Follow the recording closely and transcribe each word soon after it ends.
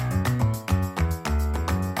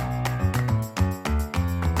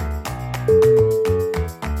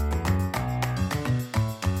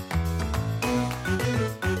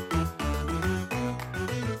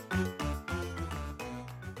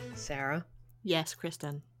Yes,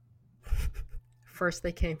 Kristen. First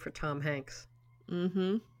they came for Tom Hanks.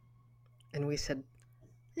 Mm-hmm. And we said,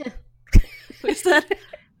 eh. We said,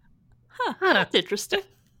 huh, Huh. that's interesting.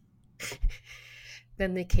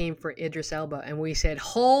 Then they came for Idris Elba, and we said,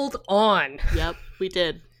 hold on. Yep, we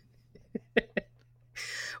did.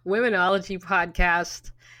 Womenology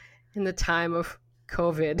podcast in the time of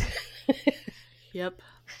COVID. Yep.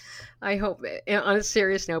 I hope, on a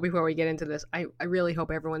serious note, before we get into this, I really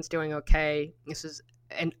hope everyone's doing okay. This is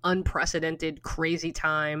an unprecedented, crazy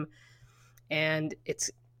time, and it's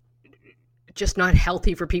just not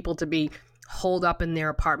healthy for people to be holed up in their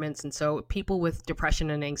apartments. And so people with depression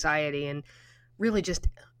and anxiety and really just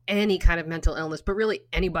any kind of mental illness, but really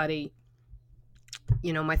anybody,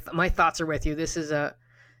 you know, my thoughts are with you. This is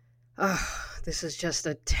just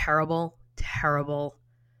a terrible, terrible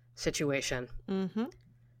situation. Mm-hmm.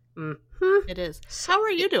 Mm-hmm. It is. How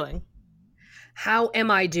are you doing? How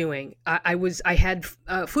am I doing? I had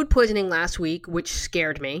food poisoning last week, which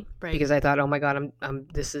scared me because I thought, oh my God,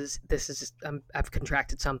 I've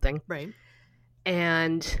contracted something. Right.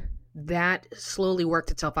 And that slowly worked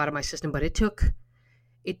itself out of my system, but it took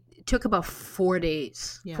about 4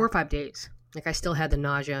 days, 4 or 5 days. Like I still had the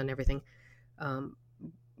nausea and everything.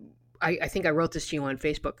 I think I wrote this to you on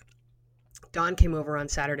Facebook. Don came over on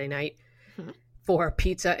Saturday night for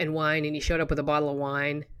pizza and wine, and he showed up with a bottle of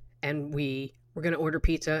wine, and we were going to order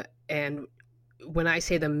pizza. And when I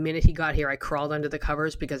say the minute he got here, I crawled under the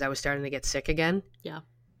covers because I was starting to get sick again. Yeah.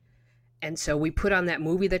 And so we put on that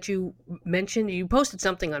movie that you mentioned. You posted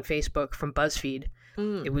something on Facebook from BuzzFeed.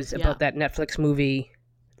 It was about that Netflix movie,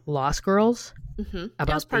 Lost Girls. Mm-hmm.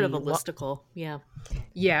 That was part of a listicle. Yeah.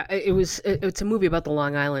 Yeah, it's a movie about the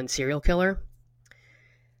Long Island serial killer.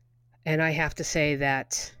 And I have to say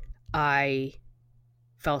that I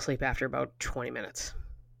fell asleep after about 20 minutes.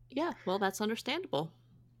 Yeah, well, that's understandable.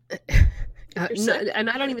 And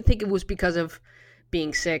I don't even think it was because of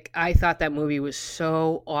being sick. I thought that movie was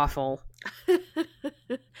so awful.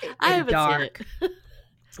 I haven't seen it.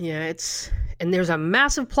 Yeah, and there's a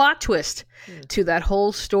massive plot twist to that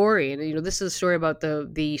whole story. And, you know, this is a story about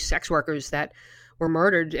the sex workers that were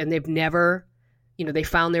murdered, and they've never, you know, they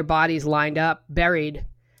found their bodies lined up, buried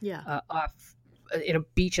off in a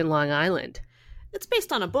beach in Long Island. It's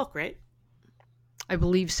based on a book, right? I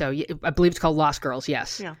believe so. I believe it's called Lost Girls,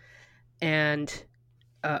 yes. Yeah. And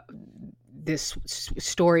this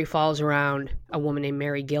story falls around a woman named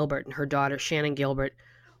Mary Gilbert, and her daughter, Shannon Gilbert,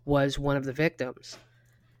 was one of the victims.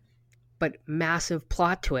 But massive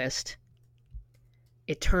plot twist,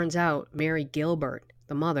 it turns out Mary Gilbert,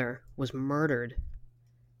 the mother, was murdered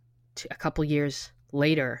a couple years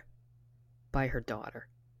later by her daughter.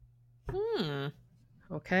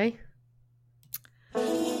 Okay?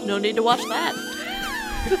 No need to watch that.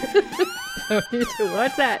 No need to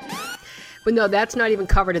watch that. But no, that's not even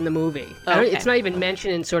covered in the movie. Okay. It's not even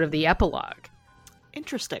mentioned in sort of the epilogue.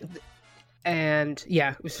 Interesting. And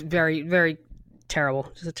yeah, it was very, very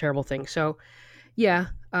terrible. Just a terrible thing. So yeah,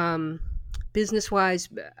 business-wise,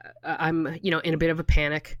 I'm, in a bit of a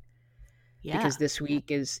panic. Yeah. Because this week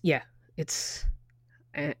is, it's,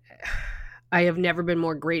 I have never been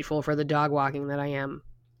more grateful for the dog walking than I am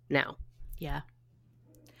now. Yeah.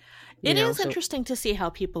 It is interesting to see how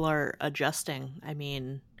people are adjusting. I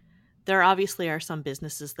mean, there obviously are some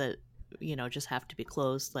businesses that, just have to be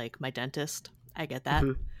closed, like my dentist. I get that.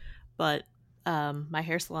 Mm-hmm. But my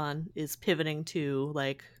hair salon is pivoting to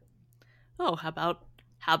like, oh, how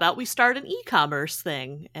about we start an e-commerce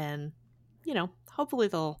thing? And, hopefully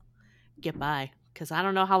they'll get by, because I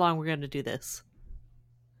don't know how long we're going to do this.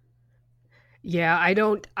 Yeah, I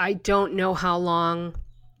don't know how long.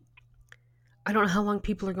 I don't know how long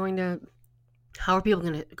people are going to. How are people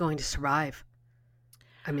going to survive?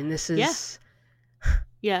 I mean, this is.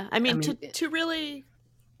 Yeah. I mean, to really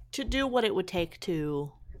to do what it would take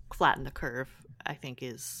to flatten the curve, I think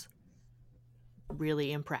is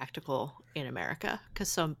really impractical in America,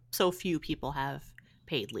 because so few people have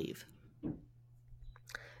paid leave.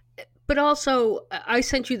 But also, I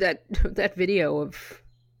sent you that video of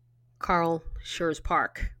Carl Schurz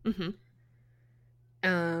Park. Mm-hmm.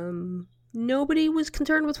 Nobody was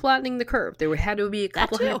concerned with flattening the curve. There had to be a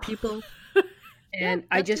couple hundred people. And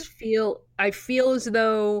I feel as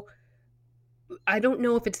though, I don't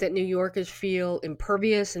know if it's that New Yorkers feel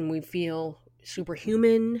impervious and we feel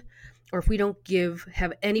superhuman, or if we don't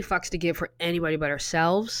have any fucks to give for anybody but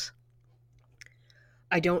ourselves.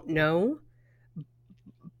 I don't know.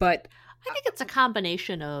 But I think it's a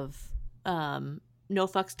combination of no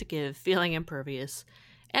fucks to give, feeling impervious,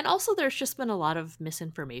 and also there's just been a lot of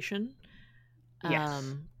misinformation.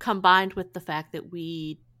 Yes. Combined with the fact that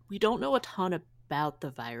we don't know a ton about the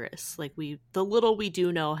virus. Like the little we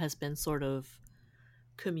do know has been sort of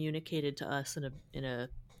communicated to us in a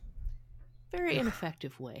very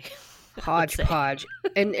ineffective way. Hodgepodge.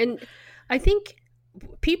 And I think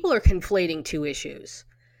people are conflating two issues.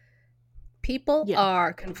 People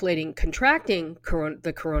are conflating contracting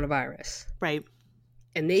the coronavirus. Right.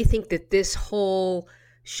 And they think that this whole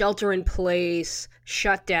shelter in place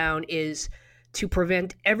shutdown is to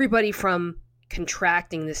prevent everybody from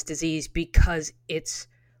contracting this disease because it's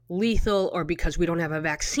lethal or because we don't have a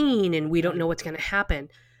vaccine and we don't know what's going to happen.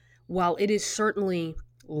 While it is certainly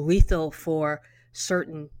lethal for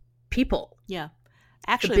certain people. Yeah.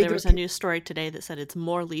 Actually, there was a news story today that said it's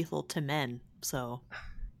more lethal to men. So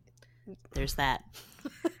there's that.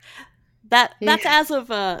 That's as of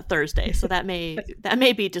Thursday, so that may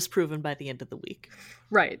be disproven by the end of the week.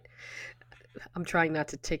 Right. I'm trying not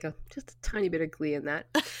to take just a tiny bit of glee in that.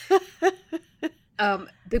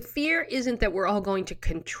 The fear isn't that we're all going to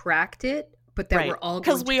contract it, but that we're all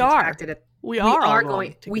going to contract it.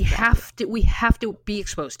 We have to be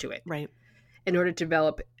exposed to it, right, in order to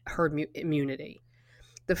develop herd immunity.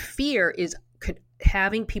 The fear is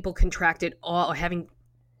having people contracted all, or having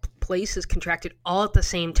places contracted all at the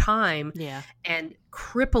same time, and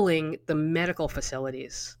crippling the medical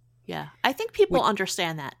facilities. Yeah, I think people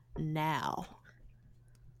understand that now,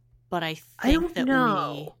 but I think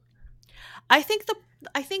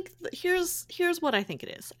here's what I think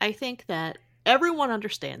it is. I think that everyone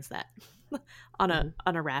understands that on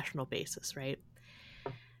a rational basis, right?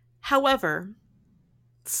 However,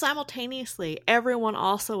 simultaneously, everyone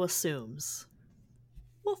also assumes,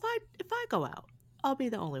 well, if I go out, I'll be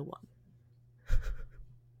the only one.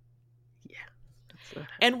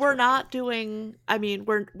 And we're not doing. I mean,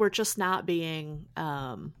 we're just not being.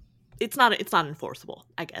 It's not enforceable,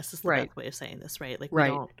 I guess is the best way of saying this, right? Like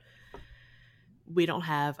we don't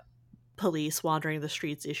have police wandering the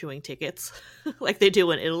streets issuing tickets like they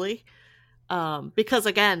do in Italy, because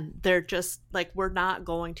again, they're just like, we're not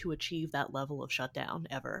going to achieve that level of shutdown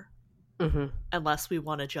ever, unless we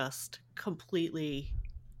want to just completely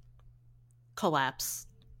collapse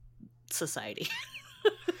society.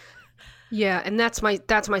 Yeah, and that's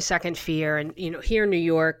my second fear. And here in New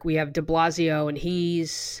York, we have De Blasio, and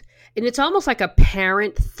it's almost like a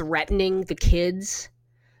parent threatening the kids.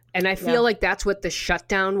 And I feel like that's what the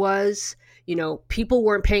shutdown was. People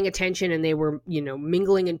weren't paying attention, and they were,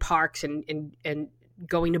 mingling in parks and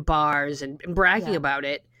going to bars and bragging about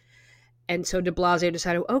it. And so De Blasio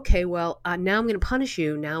decided, okay, well, now I'm going to punish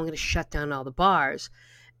you. Now I'm going to shut down all the bars.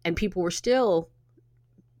 And people were still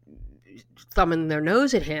thumbing their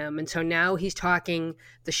nose at him. And so now he's talking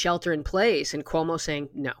the shelter in place, and Cuomo saying,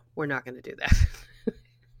 no, we're not going to do that.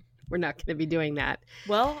 We're not going to be doing that.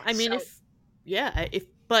 Well, I mean,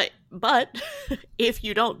 but if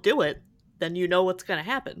you don't do it, then you know what's going to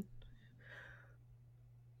happen.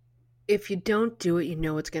 If you don't do it, you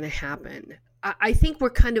know what's going to happen. I think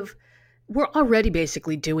we're already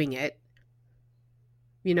basically doing it.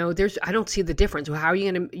 I don't see the difference. How are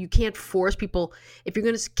you you can't force people, if you're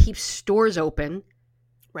going to keep stores open,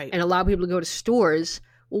 right, and allow people to go to stores.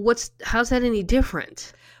 Well, how's that any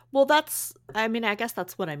different? Well, I guess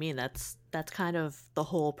that's what I mean. That's kind of the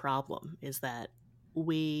whole problem, is that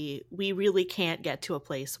we really can't get to a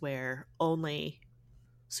place where only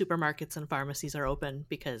supermarkets and pharmacies are open,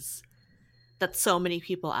 because that's so many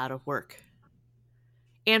people out of work.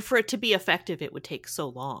 And for it to be effective, it would take so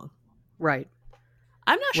long. Right.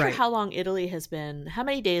 I'm not sure how long Italy has been. How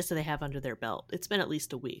many days do they have under their belt? It's been at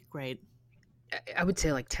least a week, right? I would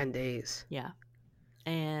say like 10 days. Yeah.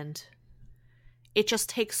 And it just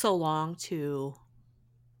takes so long to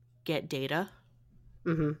get data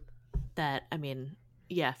that, I mean,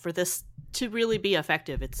 for this to really be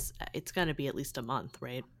effective, it's going to be at least a month,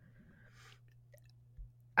 right?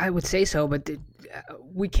 I would say so, but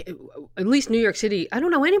we can't, at least New York City, I don't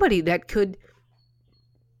know anybody that could.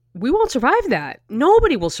 We won't survive that.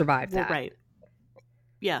 Nobody will survive that. Well, right.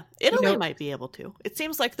 Yeah, Italy might be able to. It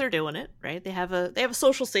seems like they're doing it, right? They have a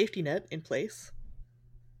social safety net in place.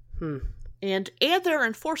 And they're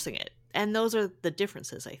enforcing it. And those are the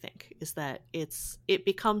differences, I think, is that it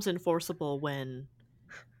becomes enforceable when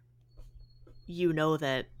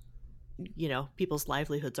that people's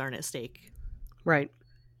livelihoods aren't at stake. Right.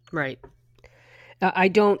 I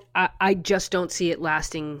just don't see it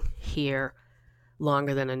lasting here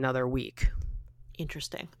longer than another week.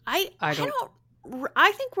 Interesting. I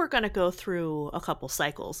think we're going to go through a couple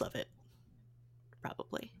cycles of it,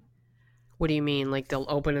 probably. What do you mean? Like they'll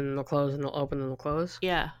open and they'll close and they'll open and they'll close?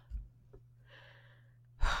 Yeah.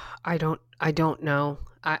 I don't know.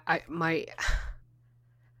 My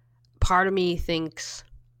part of me thinks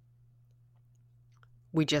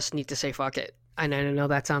we just need to say fuck it. And I know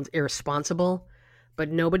that sounds irresponsible, but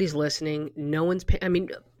nobody's listening. No one's I mean,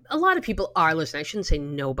 a lot of people are listening. I shouldn't say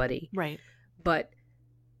nobody. Right. But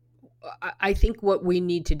I think what we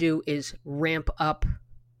need to do is ramp up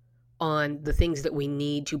on the things that we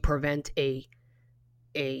need to prevent a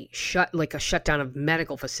shutdown of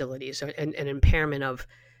medical facilities, an impairment of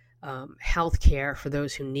health care for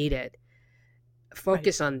those who need it.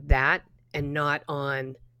 Focus on that and not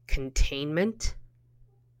on containment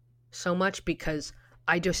so much, because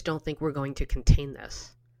I just don't think we're going to contain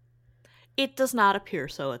this. It does not appear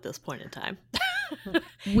so at this point in time.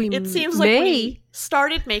 It seems like we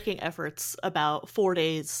started making efforts about 4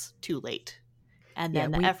 days too late. And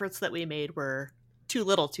then the efforts that we made were too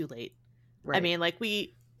little too late. Right. I mean, like,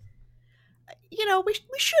 we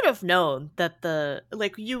should have known that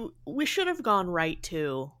we should have gone right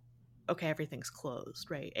to, okay, everything's closed,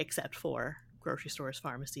 right? Except for grocery stores,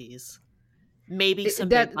 pharmacies, maybe some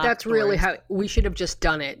that's really how we should have just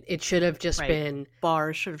done it. It should have just been,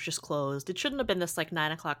 bars should have just closed. It shouldn't have been this like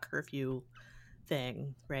 9 o'clock curfew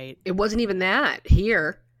thing, right? It wasn't even that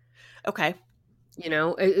here. Okay.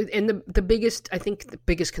 And the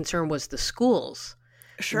biggest concern was the schools.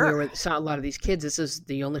 Sure. Where a lot of these kids, this is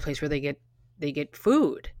the only place where they get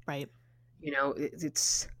food. Right.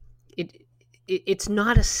 It's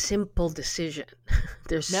not a simple decision.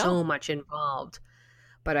 There's so much involved.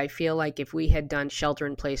 But I feel like if we had done shelter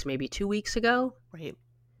in place maybe 2 weeks ago, right,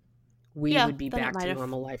 we would be back to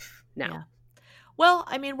normal life now. Yeah. Well,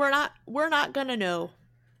 I mean, we're not gonna know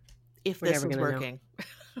if this is working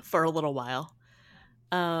for a little while.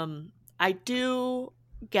 I do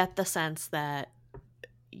get the sense that,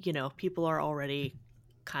 people are already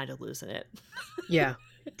kind of losing it. Yeah,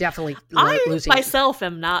 definitely. I myself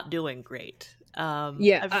am not doing great. Go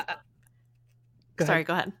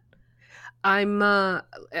ahead. I'm,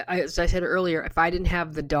 as I said earlier, if I didn't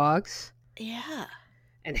have the dogs,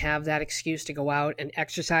 and have that excuse to go out and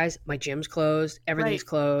exercise, my gym's closed, everything's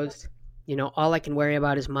closed. All I can worry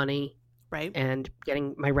about is money, right, and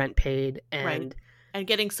getting my rent paid, and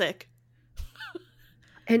getting sick.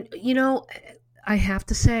 And I have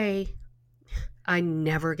to say, I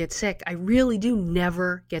never get sick. I really do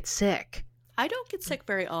never get sick. I don't get sick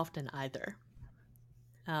very often either.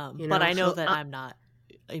 But I know that I'm not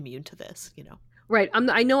immune to this, Right.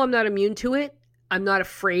 I know I'm not immune to it. I'm not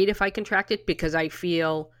afraid if I contract it because I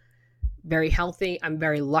feel very healthy. I'm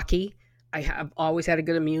very lucky. I have always had a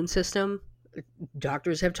good immune system.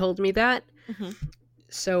 Doctors have told me that. Mm-hmm.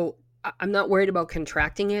 So I'm not worried about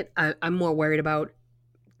contracting it. I'm more worried about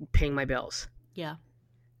paying my bills. Yeah.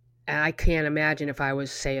 And I can't imagine if I was,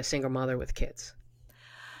 say, a single mother with kids.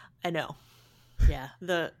 I know. Yeah.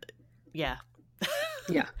 Yeah.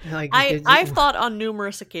 Like, I've thought on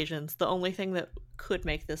numerous occasions the only thing that could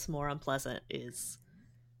make this more unpleasant is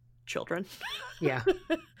children. Yeah.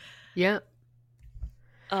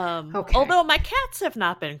 Okay. Although my cats have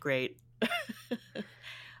not been great.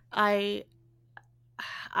 I'm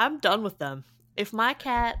done with them. If my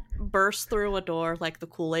cat bursts through a door like the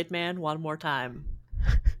Kool-Aid Man one more time,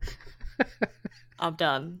 I'm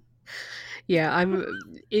done. Yeah,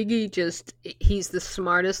 Iggy he's the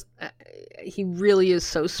smartest. He really is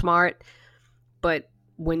so smart. But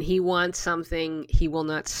when he wants something, he will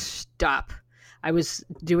not stop. I was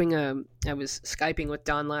Skyping with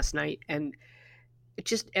Don last night, and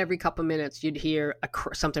just every couple minutes you'd hear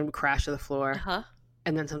something would crash to the floor. Uh-huh.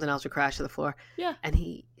 And then something else would crash to the floor. Yeah.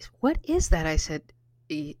 And what is that? I said,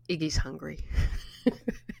 Iggy's hungry.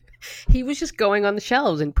 He was just going on the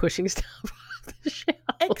shelves and pushing stuff off the shelves.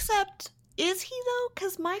 Except, is he though?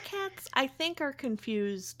 Because my cats, I think, are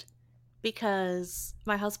confused because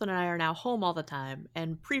my husband and I are now home all the time.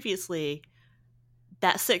 And previously,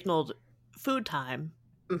 that signaled food time.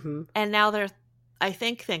 Mm-hmm. And now they're, I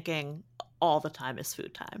think, thinking all the time is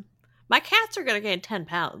food time. My cats are going to gain 10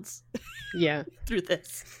 pounds. Yeah. Through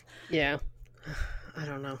this. Yeah. I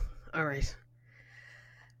don't know. All right.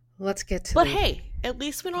 Let's get to hey, at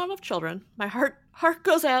least we don't have children. My heart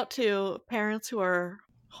goes out to parents who are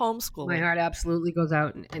homeschooling. My heart absolutely goes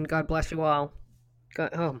out, and God bless you all.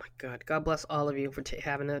 Oh my God. God bless all of you for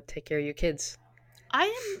having to take care of your kids. I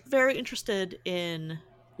am very interested in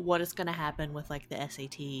what is going to happen with like the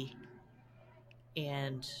SAT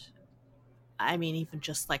and... I mean, even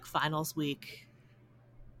just like finals week.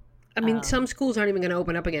 I mean, some schools aren't even going to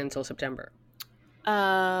open up again until September.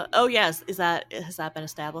 Oh yes, has that been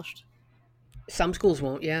established? Some schools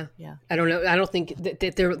won't. Yeah. Yeah. I don't know. I don't think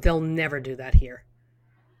they'll never do that here.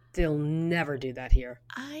 They'll never do that here.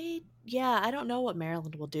 I don't know what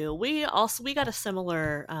Maryland will do. We got a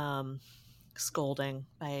similar scolding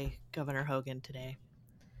by Governor Hogan today.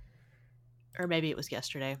 Or maybe it was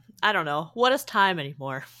yesterday. I don't know. What is time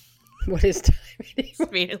anymore? What is time anymore?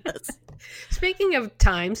 It's meaningless. Speaking of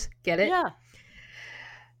times, get it? Yeah.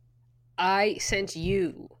 I sent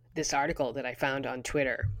you this article that I found on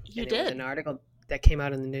Twitter. You It did. was an article that came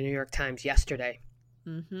out in the New York Times yesterday.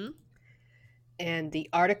 Mm-hmm. And the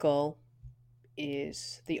article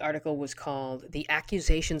was called "The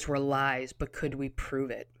Accusations Were Lies, but Could We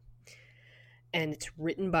Prove It?" And it's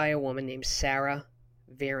written by a woman named Sarah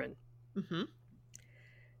Viren. Mm-hmm.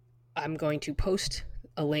 I'm going to post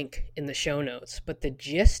a link in the show notes, but the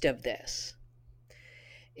gist of this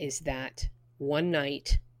is that one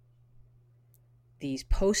night these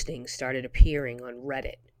postings started appearing on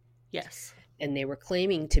Reddit. Yes. And they were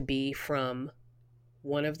claiming to be from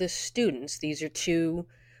one of the students. These are two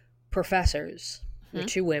professors. They're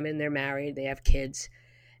two women. They're married. They have kids.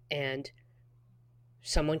 And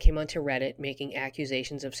someone came onto Reddit making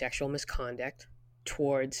accusations of sexual misconduct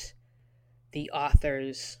towards the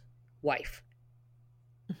author's wife.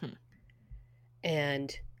 Mm-hmm.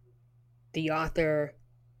 And the author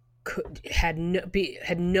had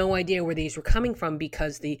no idea where these were coming from,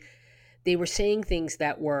 because they were saying things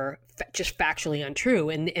that were just factually untrue,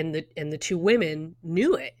 and the two women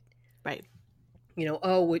knew it. Right. You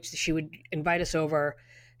know, which she would invite us over.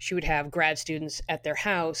 She would have grad students at their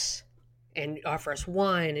house and offer us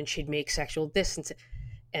wine, and she'd make sexual distance.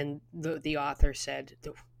 And the author said,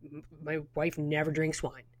 "My wife never drinks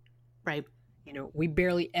wine. Right. You know, we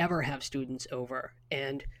barely ever have students over,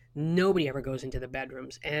 and nobody ever goes into the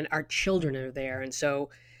bedrooms, and our children are there." And so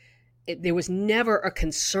there was never a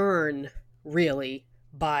concern, really,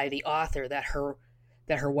 by the author that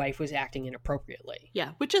her wife was acting inappropriately.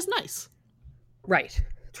 Yeah, which is nice. Right.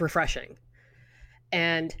 It's refreshing.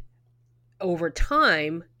 And over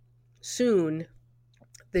time, soon,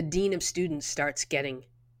 the dean of students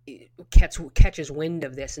catches wind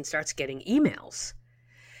of this and starts getting emails.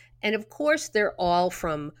 And of course, they're all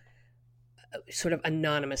from sort of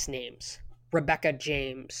anonymous names. Rebecca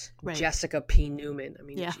James, right. Jessica P. Newman.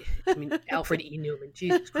 Yeah. Alfred E. Newman.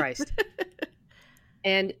 Jesus Christ.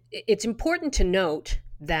 And it's important to note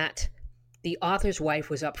that the author's wife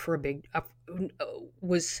was up for a big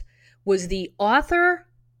was the author,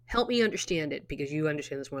 help me understand it, because you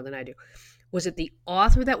understand this more than I do. Was it the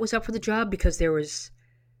author that was up for the job because there was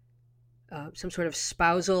some sort of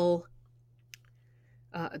spousal,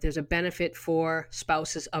 there's a benefit for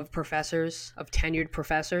spouses of professors, of tenured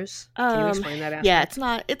professors? Can you explain that aspect?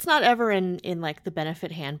 Yeah, it's not ever in like the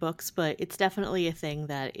benefit handbooks, but it's definitely a thing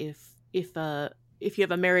that if you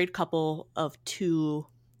have a married couple of two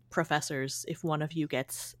professors, if one of you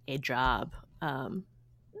gets a job,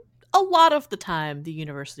 a lot of the time the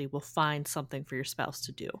university will find something for your spouse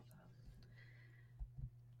to do.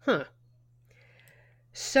 Huh.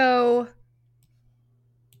 So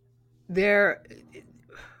the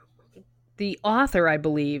author, I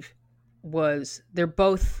believe, they were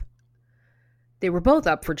both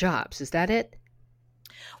up for jobs. Is that it?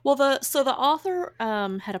 Well, the author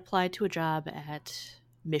had applied to a job at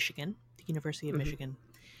Michigan, the University of Michigan,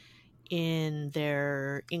 in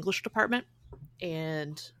their English department.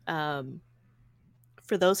 And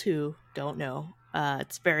for those who don't know,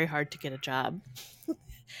 it's very hard to get a job.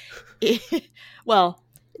 Well,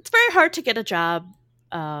 it's very hard to get a job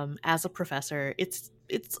as a professor. It's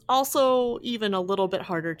also even a little bit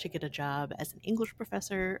harder to get a job as an English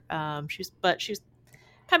professor. She's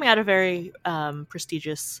coming out of a very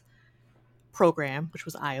prestigious program, which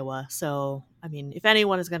was Iowa. So, I mean, if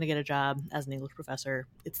anyone is going to get a job as an English professor,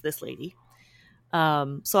 it's this lady.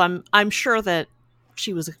 So I'm sure that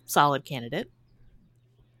she was a solid candidate.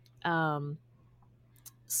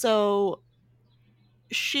 So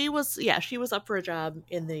she was up for a job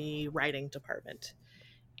in the writing department,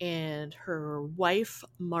 and her wife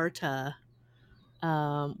Marta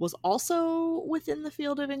was also within the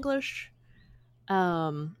field of English.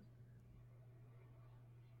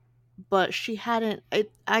 But she hadn't.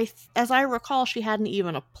 As I recall, she hadn't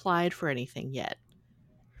even applied for anything yet.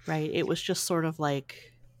 Right? It was just sort of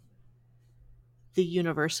like the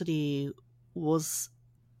university was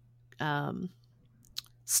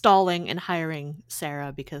stalling and hiring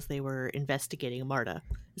Sarah because they were investigating Marta.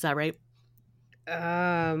 Is that right?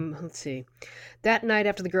 Let's see. That night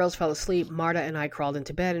after the girls fell asleep, Marta and I crawled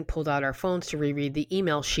into bed and pulled out our phones to reread the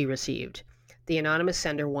email she received. The anonymous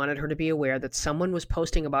sender wanted her to be aware that someone was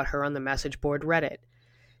posting about her on the message board Reddit.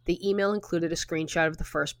 The email included a screenshot of the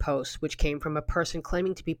first post, which came from a person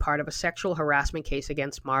claiming to be part of a sexual harassment case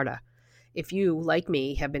against Marta. If you, like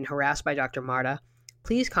me, have been harassed by Dr. Marta,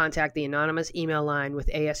 please contact the anonymous email line with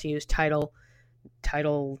ASU's Title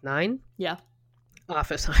 9? Yeah.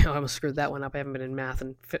 Office. I almost screwed that one up. I haven't been in math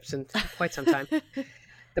since quite some time.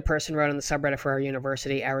 The person wrote on the subreddit for our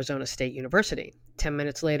university, Arizona State University. 10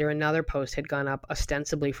 minutes later, another post had gone up,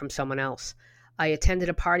 ostensibly from someone else. I attended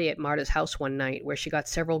a party at Marta's house one night where she got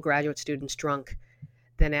several graduate students drunk,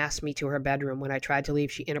 then asked me to her bedroom. When I tried to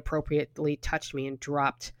leave, she inappropriately touched me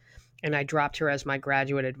and I dropped her as my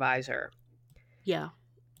graduate advisor. Yeah.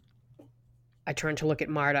 I turned to look at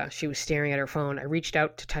Marta. She was staring at her phone. I reached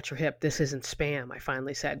out to touch her hip. This isn't spam, I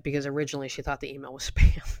finally said, because originally she thought the email was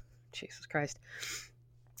spam. Jesus Christ.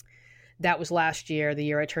 That was last year, the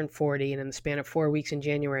year I turned 40, and in the span of 4 weeks in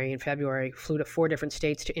January and February, flew to 4 different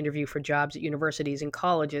states to interview for jobs at universities and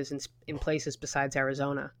colleges in places besides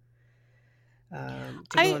Arizona.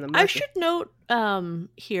 I should note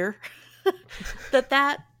here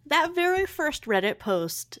that very first Reddit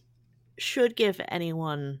post should give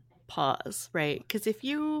anyone pause, right? Because if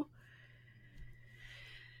you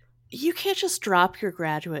can't just drop your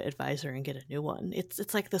graduate advisor and get a new one.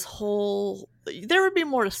 It's like this whole, there would be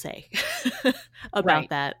more to say about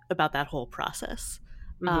that whole process.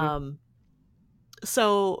 Mm-hmm.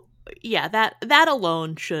 So yeah, that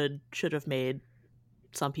alone should have made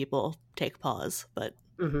some people take pause, but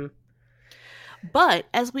mm-hmm. But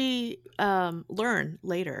as we learn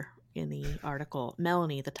later in the article,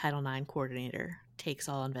 Melanie, the Title IX coordinator, takes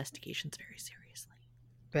all investigations very seriously.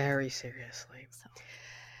 Very seriously.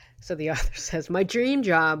 So the author says, my dream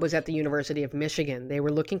job was at the University of Michigan. They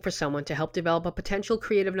were looking for someone to help develop a potential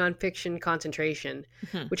creative nonfiction concentration,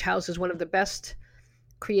 mm-hmm. which houses one of the best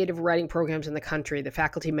creative writing programs in the country. The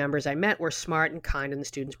faculty members I met were smart and kind, and the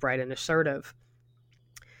students bright and assertive.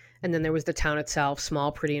 And then there was the town itself,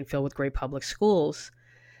 small, pretty, and filled with great public schools.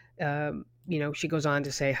 She goes on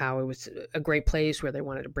to say how it was a great place where they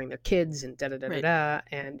wanted to bring their kids and da-da-da-da-da.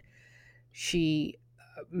 And she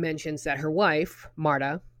mentions that her wife,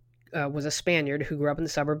 Marta, was a Spaniard who grew up in the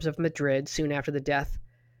suburbs of Madrid soon after the death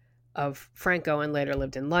of Franco and later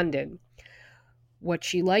lived in London. What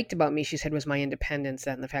she liked about me, she said, was my independence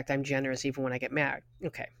and the fact I'm generous even when I get mad.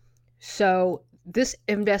 Okay. So this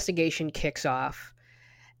investigation kicks off,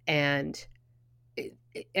 and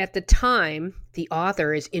at the time, the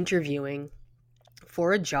author is interviewing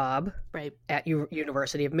for a job at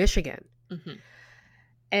University of Michigan. Mm-hmm.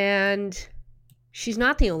 And she's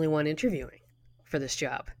not the only one interviewing for this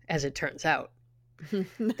job, as it turns out.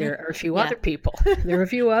 There are a few other people.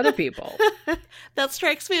 That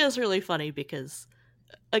strikes me as really funny because,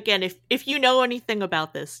 again, if you know anything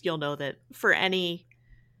about this, you'll know that for any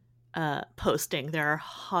posting, there are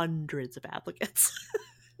hundreds of applicants.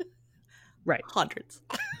 Right. Hundreds.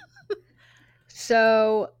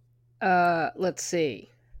 So, let's see.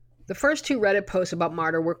 The first 2 Reddit posts about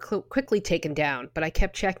Marta were quickly taken down, but I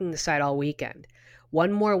kept checking the site all weekend.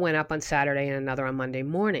 One more went up on Saturday and another on Monday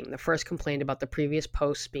morning. The first complained about the previous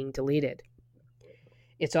posts being deleted.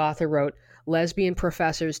 Its author wrote, lesbian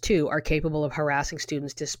professors, too, are capable of harassing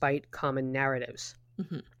students despite common narratives.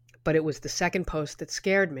 Mm-hmm. But it was the second post that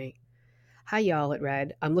scared me. Hi, y'all, it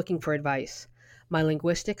read. I'm looking for advice. My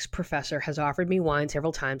linguistics professor has offered me wine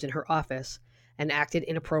several times in her office and acted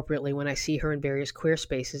inappropriately when I see her in various queer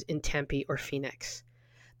spaces in Tempe or Phoenix.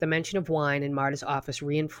 The mention of wine in Marta's office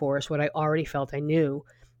reinforced what I already felt I knew,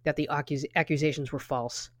 that the accusations were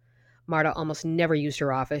false. Marta almost never used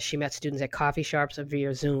her office. She met students at coffee shops or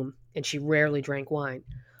via Zoom, and she rarely drank wine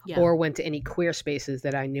or went to any queer spaces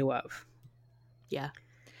that I knew of. Yeah.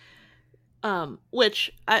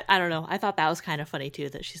 Which, I don't know. I thought that was kind of funny, too,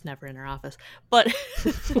 that she's never in her office. But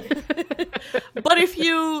but if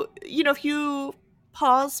you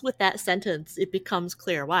pause with that sentence, it becomes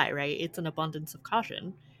clear why, right? It's an abundance of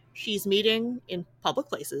caution. She's meeting in public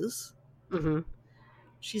places. Mm-hmm.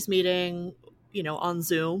 She's meeting, on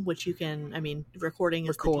Zoom, which you can, recording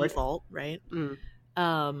is the default, right?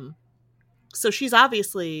 Mm. So she's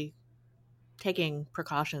obviously taking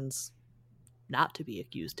precautions not to be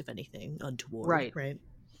accused of anything untoward.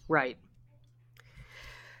 Right.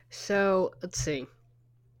 So let's see.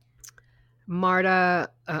 Marta,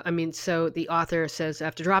 so the author says,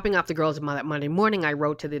 after dropping off the girls that Monday morning, I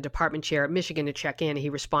wrote to the department chair at Michigan to check in. He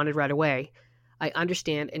responded right away. I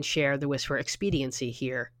understand and share the wish for expediency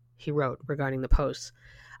here, he wrote regarding the posts.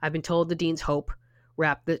 I've been told the deans hope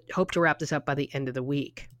to wrap this up by the end of the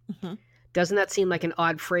week. Mm-hmm. Doesn't that seem like an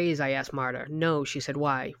odd phrase? I asked Marta. No, she said.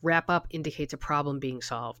 Why? Wrap up indicates a problem being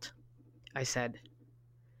solved, I said.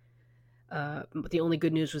 The only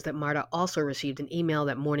good news was that Marta also received an email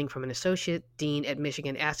that morning from an associate dean at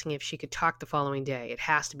Michigan asking if she could talk the following day. It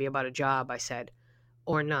has to be about a job, I said.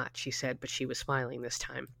 Or not, she said, but she was smiling this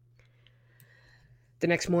time. The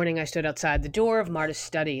next morning, I stood outside the door of Marta's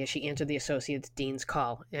study as she answered the associate dean's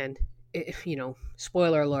call. And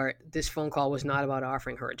spoiler alert, this phone call was not about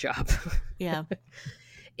offering her a job. Yeah.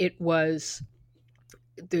 It was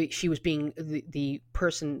the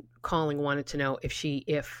person calling wanted to know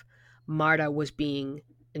if Marta was being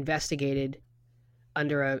investigated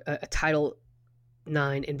under a Title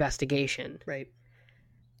IX investigation. Right.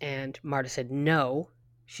 And Marta said, no,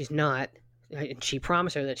 she's not. And she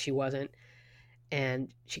promised her that she wasn't.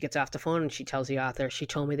 And she gets off the phone and she tells the author, she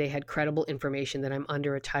told me they had credible information that I'm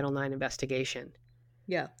under a Title IX investigation.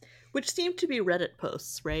 Yeah. Which seemed to be Reddit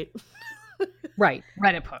posts, right? Right.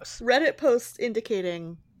 Reddit posts. Reddit posts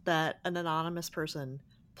indicating that an anonymous person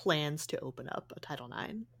plans to open up a Title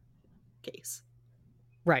IX case.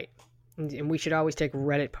 Right. And we should always take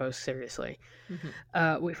Reddit posts seriously.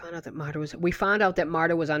 Mm-hmm. We found out that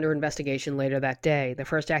Marta was under investigation later that day. The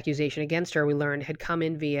first accusation against her, we learned, had come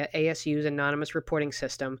in via ASU's anonymous reporting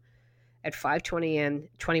system at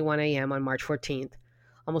 5:21 a.m. on March 14th,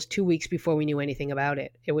 almost 2 weeks before we knew anything about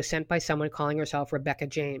it. It was sent by someone calling herself Rebecca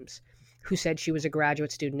James, who said she was a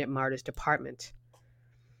graduate student at Marta's department.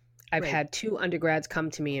 I've had 2 undergrads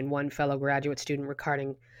come to me and 1 fellow graduate student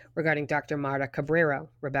regarding Dr. Marta Cabrero,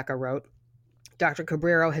 Rebecca wrote. Dr.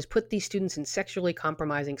 Cabrero has put these students in sexually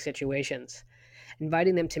compromising situations,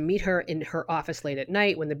 inviting them to meet her in her office late at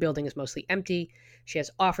night when the building is mostly empty. She has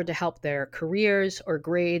offered to help their careers or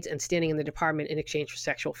grades and standing in the department in exchange for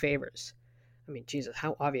sexual favors. I mean, Jesus,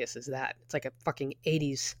 how obvious is that? It's like a fucking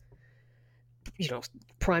 80s,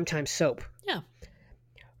 primetime soap. Yeah.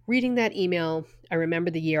 Reading that email, I remember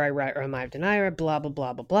the year I arrived in Ira, blah, blah,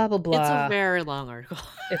 blah, blah, blah, blah, blah. It's a very long article.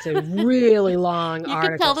 It's a really long article. You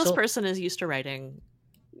can tell this person is used to writing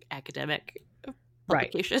academic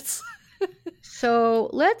publications. Right. So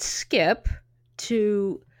let's skip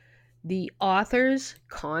to the author's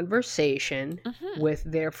conversation with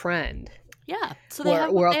their friend. Yeah. So they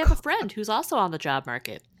have a friend who's also on the job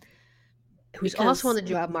market. Who's also on the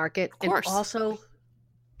job market. Of course. And also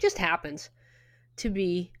just happens to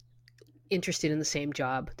be interested in the same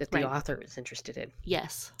job that the author is interested in.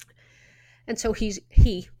 Yes. And so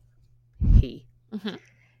he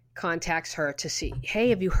contacts her to see, hey,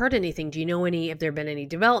 have you heard anything? Do you know have there been any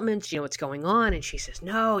developments? Do you know what's going on? And she says,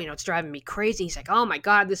 no, it's driving me crazy. He's like, oh my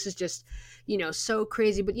God, this is just, so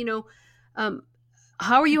crazy. But,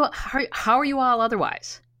 how are you all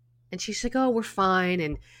otherwise? And she's like, oh, we're fine.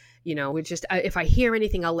 And, we just, if I hear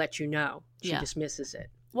anything, I'll let you know. She dismisses it.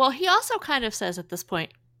 Well, he also kind of says at this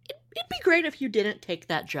point, it'd be great if you didn't take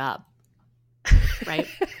that job. Right?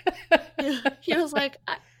 He was like,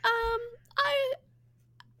 I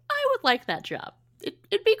would like that job.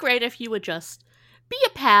 It'd be great if you would just be a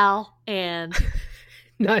pal and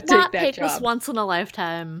not take job. This once in a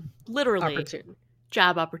lifetime, literally,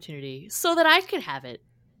 job opportunity so that I could have it.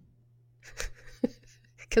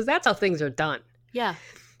 Because that's how things are done. Yeah.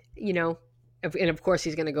 And of course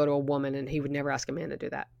he's going to go to a woman, and he would never ask a man to do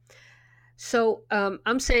that. So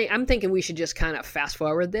I'm thinking we should just kind of fast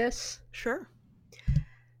forward this. Sure.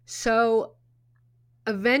 So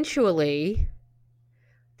eventually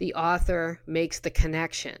the author makes the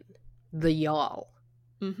connection, the y'all.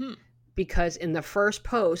 Mm-hmm. Because in the first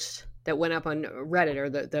post that went up on Reddit, or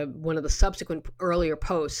the one of the subsequent earlier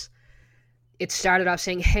posts, it started off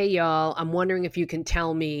saying, hey y'all, I'm wondering if you can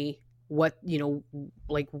tell me what, the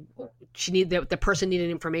person needed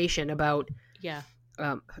information about. Yeah.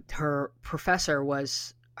 Her professor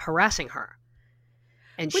was harassing her.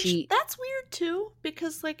 And that's weird too,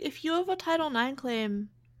 because if you have a Title IX claim,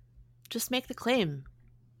 just make the claim.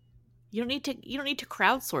 You don't need to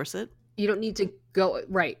crowdsource it. You don't need to go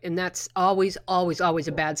right. And that's always, always, always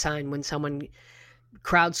a bad sign when someone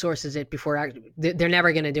crowdsources it before they're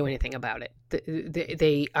never going to do anything about it.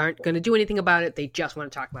 They aren't going to do anything about it. They just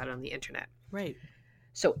want to talk about it on the internet. Right.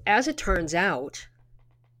 So as it turns out,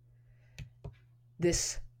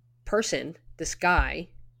 this person, this guy,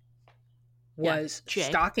 was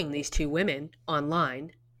stalking these 2 women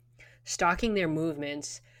online, stalking their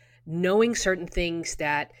movements, knowing certain things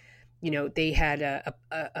that, they had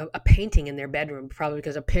a painting in their bedroom, probably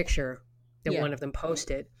because of a picture that one of them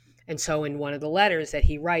posted. And so in one of the letters that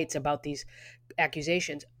he writes about these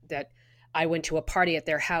accusations, that I went to a party at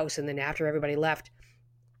their house, and then after everybody left,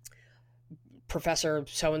 Professor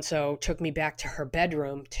so-and-so took me back to her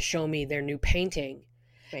bedroom to show me their new painting.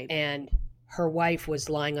 Right. And her wife was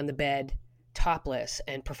lying on the bed topless,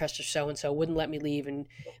 and Professor so-and-so wouldn't let me leave and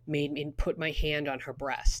made me put my hand on her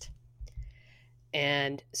breast.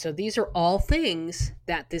 And so these are all things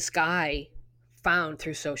that this guy found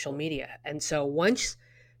through social media. And so once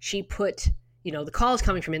she put, the call is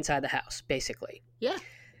coming from inside the house, basically. Yeah.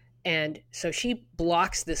 And so she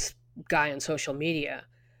blocks this guy on social media.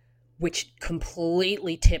 which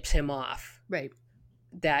completely tips him off Right.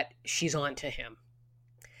 that she's on to him.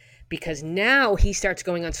 Because now he starts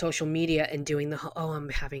going on social media and doing I'm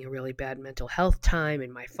having a really bad mental health time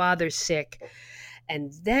and my father's sick.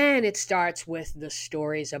 And then it starts with the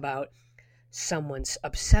stories about someone's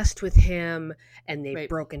obsessed with him and they've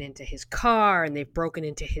broken into his car and they've broken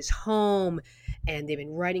into his home and they've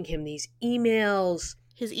been writing him these emails.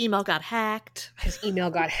 His email got hacked.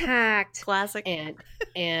 Classic.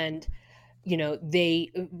 And you know,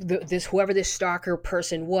 whoever this stalker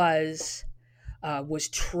person was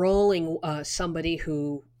trolling somebody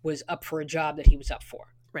who was up for a job that he was up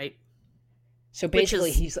for. Right. So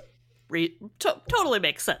basically he's... totally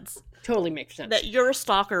makes sense. Totally makes sense. That your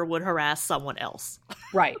stalker would harass someone else.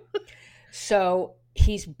 Right. So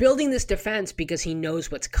he's building this defense because he knows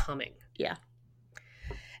what's coming. Yeah.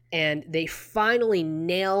 And they finally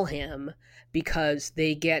nail him because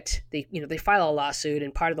they file a lawsuit,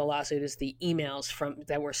 and part of the lawsuit is the emails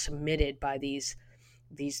that were submitted by these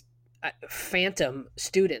phantom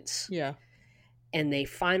students. Yeah. And they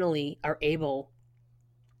finally are able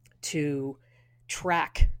to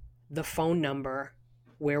track the phone number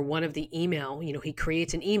where one of the email, he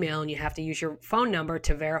creates an email and you have to use your phone number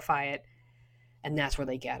to verify it. And that's where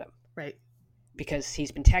they get him. Right. Because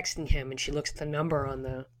he's been texting him and she looks at the number on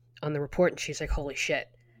the report and she's like, holy shit.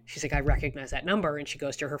 She's like, I recognize that number. And she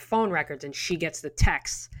goes to her phone records and she gets the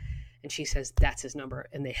text and she says, that's his number.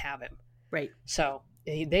 And they have him. Right. So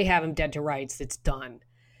they have him dead to rights. It's done.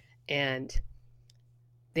 And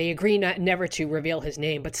they agree never to reveal his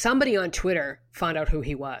name, but somebody on Twitter found out who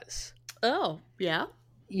he was. Oh, yeah?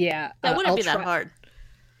 Yeah. That wouldn't be that hard.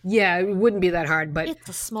 Yeah, it wouldn't be that hard, but... It's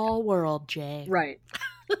a small world, Jay. Right.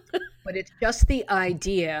 But it's just the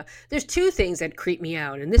idea. There's two things that creep me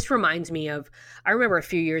out, and this reminds me of... I remember a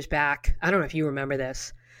few years back, I don't know if you remember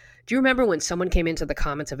this. Do you remember when someone came into the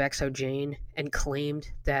comments of XO Jane and claimed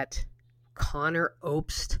that Connor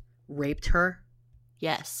Obst raped her?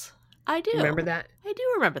 Yes, I do. Remember that? I do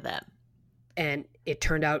remember that. And it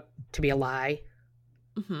turned out to be a lie.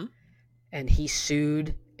 Mm-hmm. And he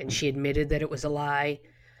sued, and she admitted that it was a lie.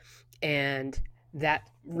 And that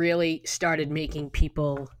really started making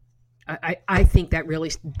people... I think that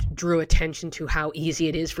really drew attention to how easy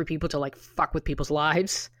it is for people to, like, fuck with people's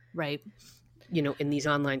lives. Right. In these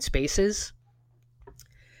online spaces.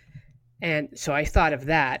 And so I thought of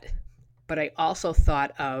that. But I also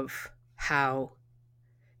thought of how...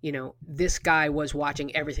 this guy was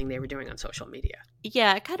watching everything they were doing on social media.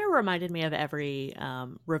 Yeah, it kind of reminded me of every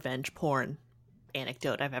revenge porn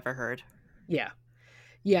anecdote I've ever heard. Yeah.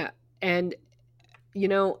 Yeah. And,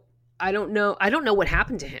 I don't know what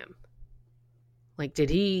happened to him. Like,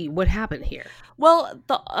 what happened here? Well,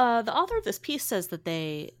 the author of this piece says that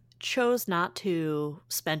they chose not to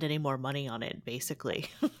spend any more money on it,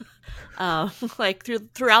 basically. Like,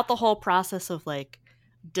 throughout the whole process of, like,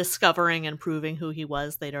 discovering and proving who he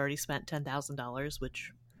was, they'd already spent $10,000,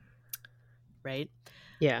 which, right?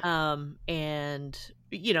 Yeah. And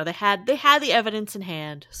they had the evidence in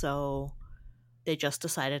hand, so they just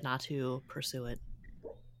decided not to pursue it.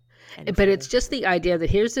 But it's just the idea that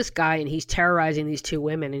here's this guy and he's terrorizing these two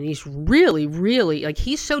women, and he's really, really, like,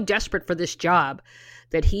 he's so desperate for this job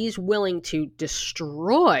that he's willing to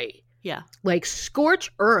destroy. Yeah. Like, scorch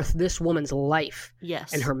earth this woman's life.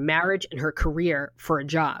 Yes. And her marriage and her career for a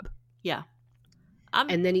job. Yeah.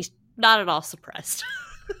 And then he's not at all surprised.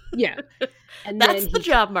 Yeah. And that's the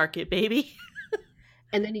job market, baby.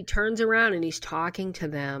 And then he turns around and he's talking to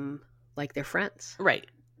them like they're friends. Right.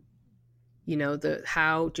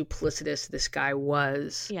 How duplicitous this guy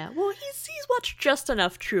was. Yeah. Well, he's watched just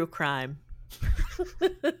enough true crime.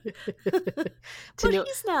 But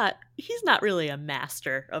he's not really a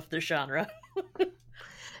master of the genre.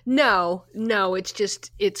 No,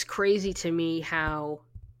 it's crazy to me how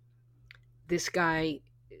this guy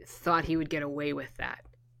thought he would get away with that.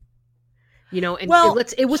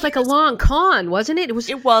 It was like a long con, wasn't it?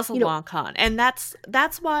 It was a long con. And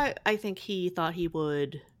that's why I think he thought he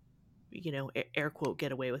would, air quote,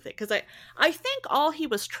 get away with it. Because I think all he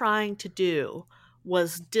was trying to do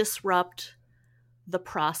was disrupt the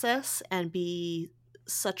process and be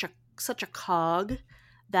such a cog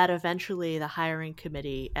that eventually the hiring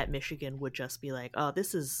committee at Michigan would just be like, oh,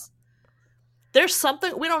 there's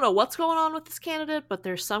something, we don't know what's going on with this candidate, but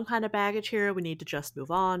there's some kind of baggage here. We need to just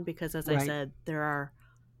move on because, as I said, there are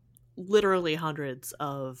literally hundreds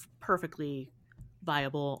of perfectly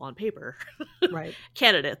viable on paper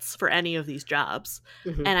candidates for any of these jobs.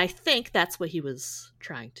 Mm-hmm. And I think that's what he was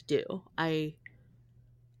trying to do. I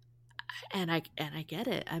get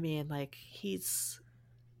it. I mean, like,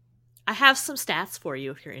 I have some stats for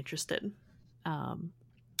you if you're interested.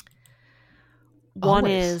 One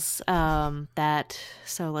is that,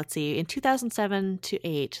 so let's see, in 2007 to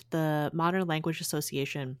 8, the Modern Language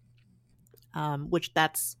Association, which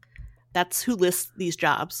that's who lists these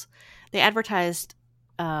jobs, they advertised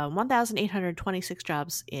 1,826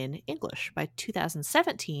 jobs in English. By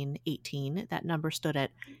 2017-18, that number stood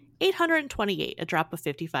at 828, a drop of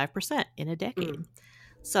 55% in a decade.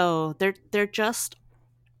 So there just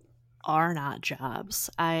are not jobs.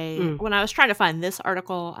 When I was trying to find this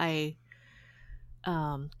article, I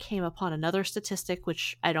came upon another statistic,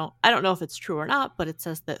 which I don't know if it's true or not, but it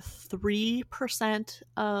says that 3%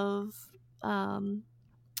 of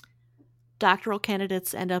doctoral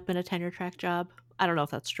candidates end up in a tenure track job. I don't know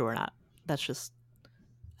if that's true or not. That's just,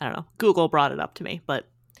 I don't know. Google brought it up to me, but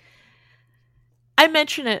I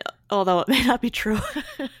mention it, although it may not be true,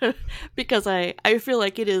 because I feel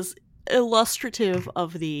like it is illustrative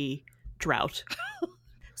of the drought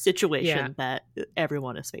situation that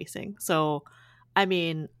everyone is facing. So, I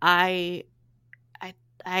mean, I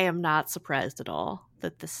am not surprised at all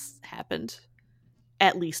that this happened,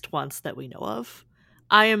 at least once that we know of.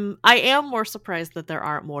 I am more surprised that there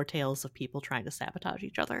aren't more tales of people trying to sabotage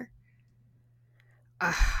each other.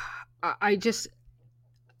 I just,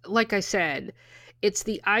 like I said, it's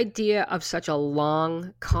the idea of such a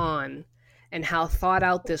long con and how thought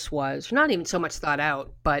out this was. Not even so much thought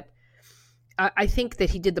out, but I think that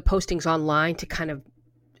he did the postings online to kind of,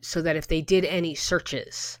 so that if they did any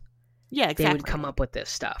searches, they would come up with this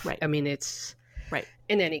stuff. Right. I mean, it's right.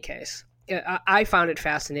 In any case, I found it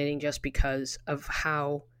fascinating just because of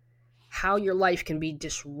how your life can be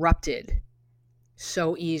disrupted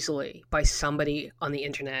so easily by somebody on the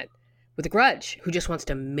internet with a grudge who just wants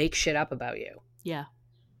to make shit up about you. Yeah.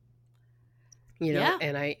 You know,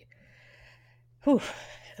 and I don't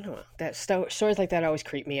know. That stories like that always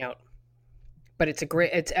creep me out. But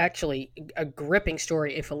it's actually a gripping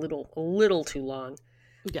story, if a little too long.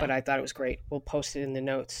 Yeah. But I thought it was great. We'll post it in the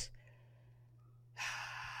notes.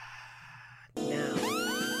 Now.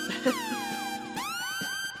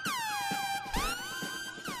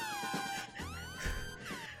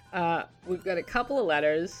 We've got a couple of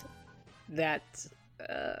letters that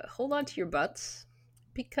hold on to your butts,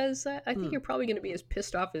 because I think you're probably going to be as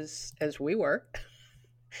pissed off as we were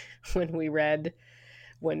when we read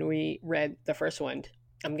the first one.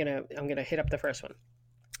 I'm gonna hit up the first one.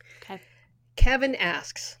 Okay. Kevin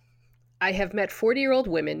asks, I have met 40-year-old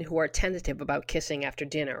women who are tentative about kissing after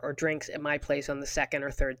dinner or drinks at my place on the second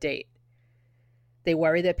or third date. They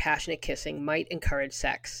worry that passionate kissing might encourage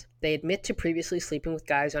sex. They admit to previously sleeping with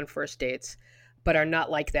guys on first dates, but are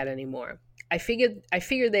not like that anymore. I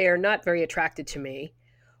figure they are not very attracted to me,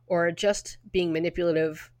 or are just being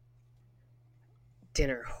manipulative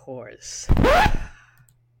dinner whores.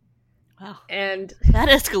 Wow. And that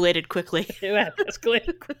escalated quickly.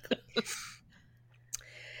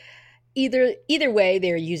 Either way,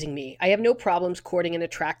 they are using me. I have no problems courting an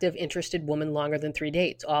attractive, interested woman longer than 3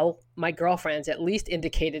 dates. All my girlfriends at least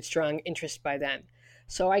indicated strong interest by then.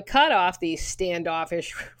 So I cut off these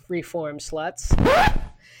standoffish reform sluts.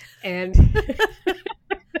 And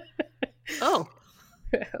oh,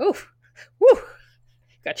 woo.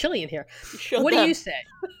 Got chilly in here. What do you say?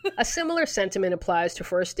 A similar sentiment applies to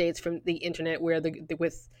first dates from the internet where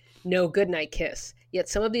with no goodnight kiss. Yet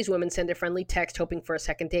some of these women send a friendly text hoping for a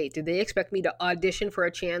second date. Do they expect me to audition for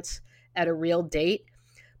a chance at a real date?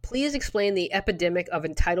 Please explain the epidemic of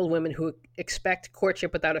entitled women who expect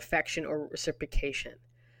courtship without affection or reciprocation.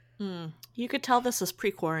 You could tell this is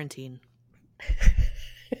pre-quarantine.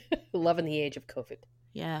 Love in the age of COVID.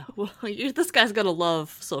 Yeah. Well, this guy's going to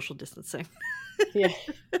love social distancing. Yeah.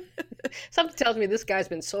 Something tells me this guy's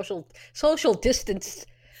been social distanced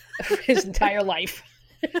his entire life.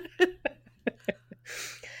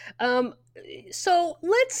 So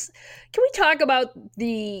can we talk about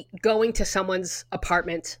the going to someone's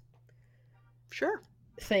apartment? Sure.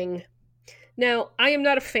 Thing. Now, I am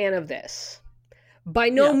not a fan of this. By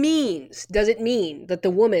no means does it mean that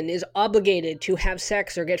the woman is obligated to have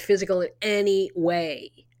sex or get physical in any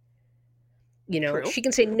way. You know, True. She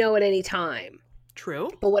can say no at any time. True.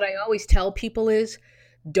 But what I always tell people is,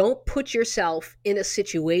 don't put yourself in a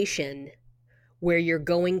situation where you're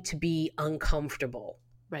going to be uncomfortable.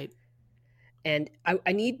 Right. And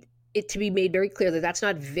I need it to be made very clear that that's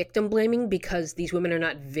not victim blaming, because these women are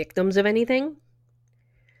not victims of anything.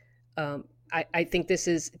 I think this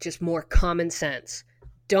is just more common sense.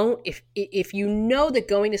 If you know that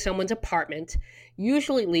going to someone's apartment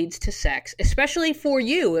usually leads to sex, especially for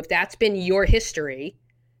you, if that's been your history,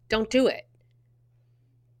 don't do it.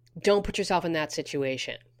 Don't put yourself in that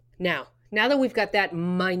situation. Now that we've got that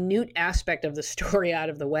minute aspect of the story out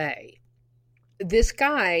of the way, this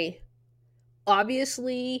guy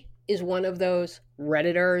obviously is one of those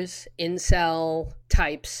Redditors, incel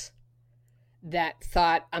types that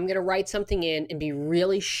thought, I'm going to write something in and be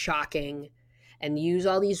really shocking and use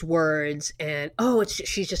all these words. And, oh,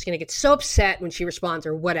 she's just going to get so upset when she responds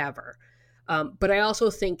or whatever. But I also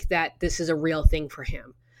think that this is a real thing for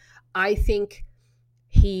him. I think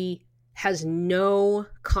he has no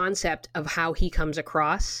concept of how he comes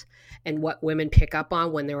across and what women pick up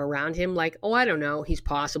on when they're around him. Like, oh, I don't know, he's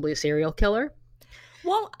possibly a serial killer.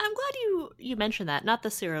 Well, I'm glad you mentioned that. Not the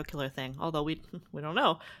serial killer thing, although we don't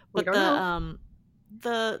know. But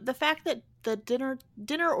the fact that the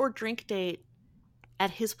dinner or drink date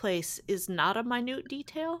at his place is not a minute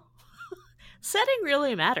detail. Setting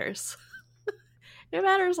really matters. It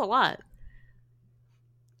matters a lot.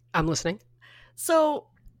 I'm listening. So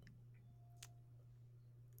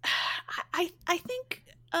I think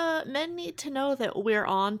men need to know that we're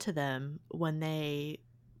on to them when they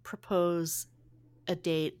propose a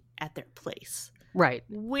date at their place. Right.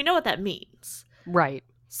 We know what that means. Right.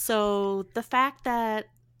 So the fact that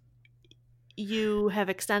you have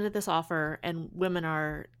extended this offer and women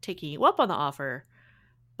are taking you up on the offer,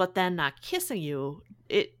 but then not kissing you,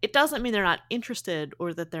 it doesn't mean they're not interested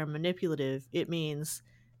or that they're manipulative. It means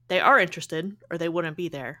they are interested or they wouldn't be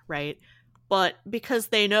there, right? But because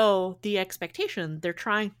they know the expectation, they're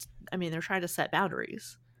trying to set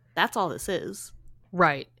boundaries. That's all this is.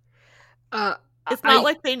 Right. It's not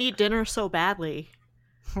like they need dinner so badly.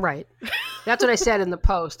 Right. That's what I said in the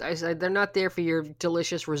post. I said they're not there for your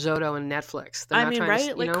delicious risotto and Netflix. They're not right?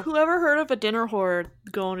 To, like, whoever heard of a dinner whore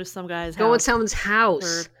going to some guy's house? Go in someone's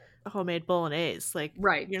house. For homemade bolognese. Like,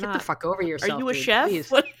 right. Get the fuck over yourself. Are you a chef?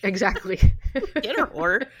 Exactly. Dinner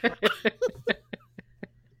whore.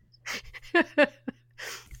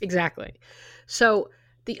 Exactly. So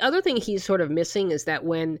the other thing he's sort of missing is that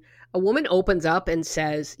when a woman opens up and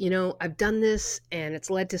says, I've done this and it's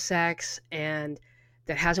led to sex and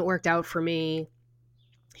that hasn't worked out for me,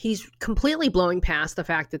 he's completely blowing past the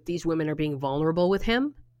fact that these women are being vulnerable with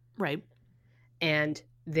him. Right. And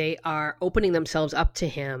they are opening themselves up to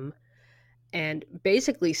him and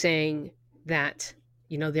basically saying that,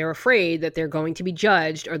 they're afraid that they're going to be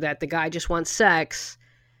judged or that the guy just wants sex.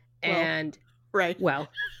 And right. Well,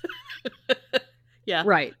 yeah.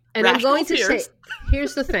 Right. And Rational I'm going to fears. say,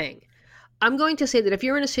 here's the thing. I'm going to say that if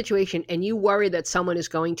you're in a situation and you worry that someone is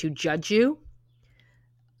going to judge you,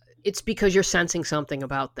 it's because you're sensing something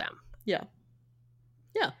about them. Yeah.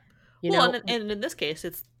 Yeah. And in this case,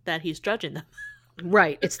 it's that he's judging them.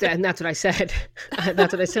 Right. It's that, and that's what I said.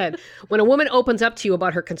 That's what I said. When a woman opens up to you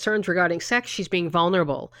about her concerns regarding sex, she's being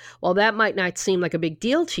vulnerable. While that might not seem like a big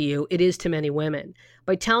deal to you, it is to many women.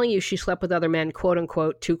 By telling you she slept with other men, quote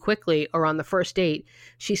unquote, too quickly or on the first date,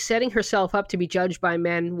 she's setting herself up to be judged by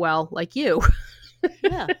men, well, like you.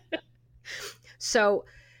 Yeah. So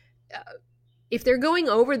if they're going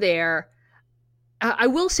over there, I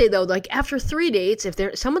will say though, like after 3 dates, if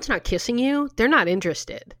someone's not kissing you, they're not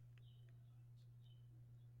interested.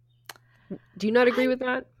 Do you not agree with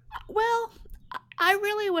that? Well, I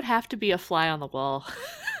really would have to be a fly on the wall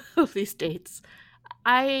of these dates.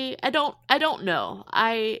 I don't know.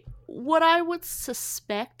 What I would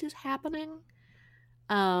suspect is happening,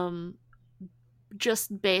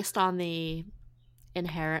 just based on the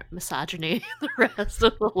inherent misogyny in the rest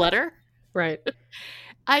of the letter. Right.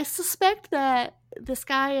 I suspect that this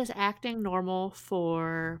guy is acting normal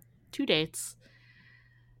for 2 dates.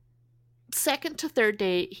 Second to third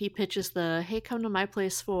date, he pitches the, hey, come to my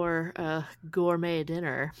place for a gourmet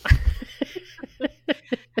dinner.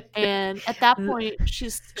 And at that point,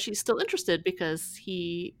 she's still interested because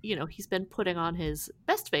he's been putting on his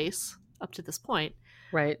best face up to this point.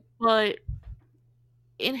 Right. But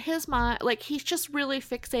in his mind, like, he's just really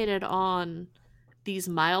fixated on these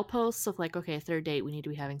mileposts of like, okay, third date, we need to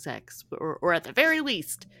be having sex, or at the very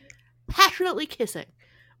least, passionately kissing.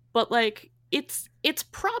 But like, it's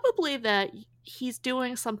probably that he's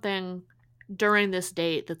doing something during this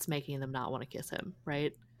date that's making them not want to kiss him,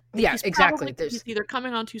 right? Yeah, exactly. He's either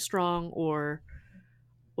coming on too strong or,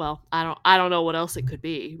 well, I don't know what else it could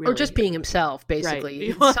be. Really. Or just being himself,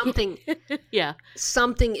 basically. Right. Something. Yeah.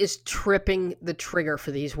 Something is tripping the trigger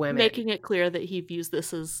for these women. Making it clear that he views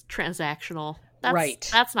this as transactional. Right.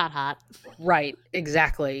 That's not hot. Right.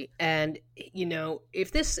 Exactly. And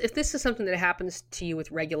if this is something that happens to you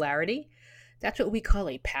with regularity, that's what we call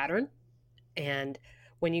a pattern. And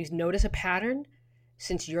when you notice a pattern,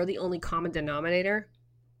 since you're the only common denominator,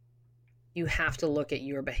 you have to look at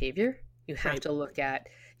your behavior. You have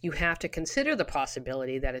you have to consider the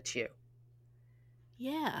possibility that it's you.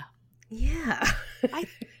 Yeah. Yeah.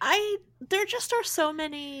 there just are so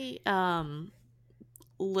many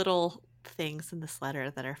little things in this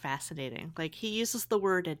letter that are fascinating. Like, he uses the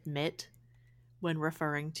word admit when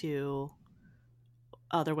referring to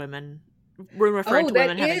other women, when referring to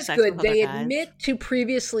women that having is sex good. with other They guys. admit to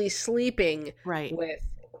previously sleeping Right. with.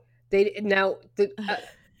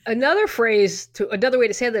 Another way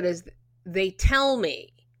to say that is they tell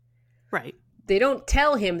me. Right. They don't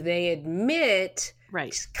tell him. They admit. Right.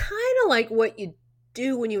 It's kind of like what you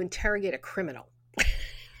do when you interrogate a criminal.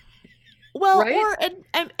 Well, right?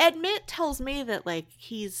 or admit tells me that, like,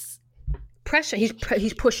 he's pressure. He's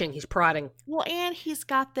pushing. He's prodding. Well, and he's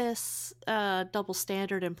got this double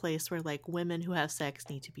standard in place where, like, women who have sex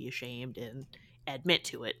need to be ashamed and admit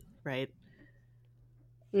to it, right?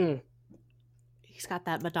 Mm. He's got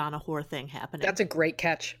that Madonna whore thing happening. That's a great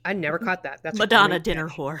catch. I never caught that. That's Madonna dinner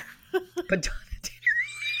catch. Whore. Madonna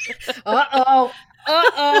dinner. Uh-oh.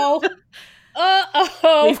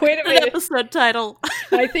 Wait a minute. Episode title.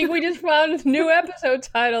 I think we just found a new episode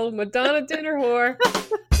title. Madonna dinner whore.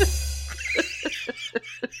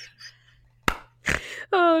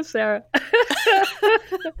 Oh, Sarah.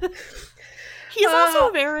 He's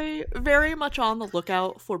also very, very much on the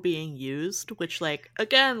lookout for being used, which, like,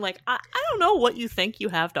 again, like, I don't know what you think you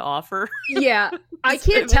have to offer. Yeah, I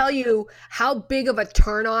can't tell you how big of a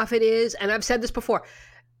turnoff it is, and I've said this before.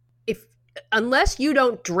 Unless you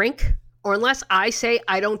don't drink, or unless I say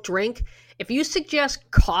I don't drink, if you suggest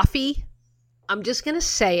coffee, I'm just going to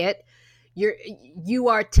say it, you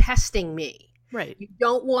are testing me. Right. You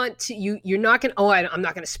don't want to, you're not going to, I'm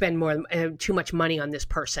not going to spend too much money on this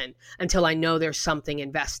person until I know there's something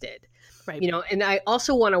invested. Right. You know, and I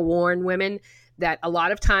also want to warn women that a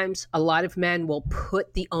lot of times, a lot of men will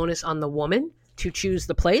put the onus on the woman to choose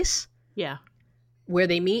the place. Yeah. Where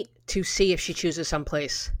they meet to see if she chooses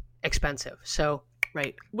someplace expensive. So.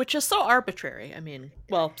 Right. Which is so arbitrary. I mean,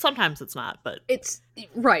 well, sometimes it's not, but. It's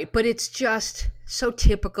right. But it's just so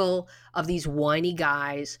typical of these whiny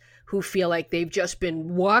guys who feel like they've just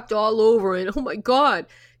been walked all over and, oh my God,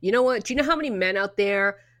 you know what? Do you know how many men out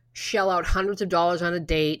there shell out hundreds of dollars on a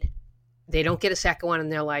date? They don't get a second one and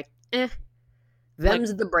they're like,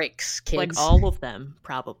 them's the breaks, kids. Like all of them,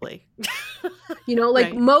 probably. You know,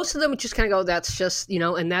 like most of them just kind of go, that's just, you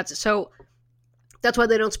know, and that's why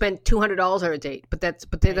they don't spend $200 on a date. But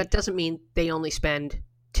that doesn't mean they only spend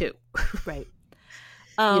 $2. Right.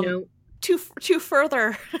 You know? To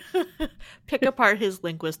further pick apart his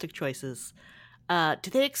linguistic choices,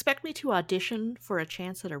 do they expect me to audition for a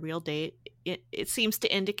chance at a real date? It seems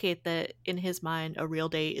to indicate that in his mind, a real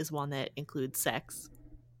date is one that includes sex,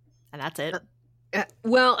 and that's it.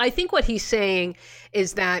 Well, I think what he's saying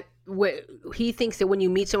is that he thinks that when you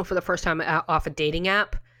meet someone for the first time off a dating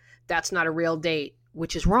app, that's not a real date,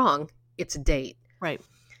 which is wrong. It's a date. Right.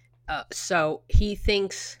 So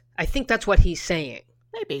I think that's what he's saying.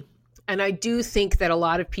 Maybe. And I do think that a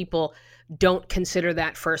lot of people don't consider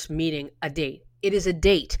that first meeting a date. It is a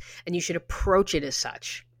date, and you should approach it as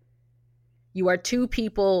such. You are two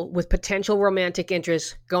people with potential romantic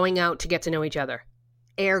interests going out to get to know each other.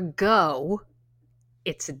 Ergo,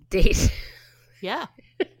 it's a date. Yeah.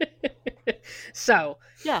 So,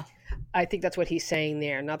 yeah. I think that's what he's saying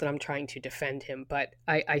there. Not that I'm trying to defend him, but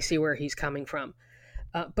I see where he's coming from.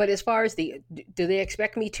 But as far as do they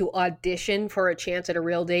expect me to audition for a chance at a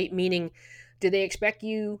real date? Meaning, do they expect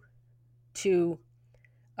you to,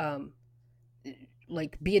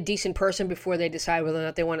 be a decent person before they decide whether or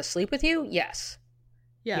not they want to sleep with you? Yes.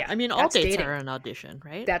 Yeah. I mean, all dates are an audition,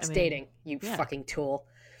 right? That's dating. You fucking tool.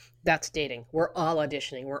 That's dating. We're all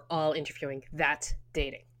auditioning. We're all interviewing. That's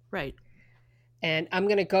dating. Right. And I'm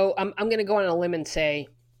gonna go on a limb and say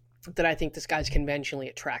that I think this guy's conventionally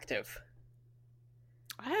attractive.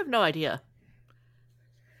 I have no idea.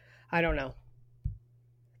 I don't know.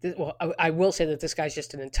 I will say that this guy's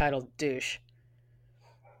just an entitled douche.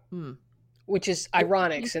 Which is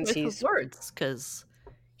ironic since he's words, because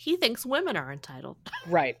he thinks women are entitled.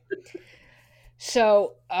 Right.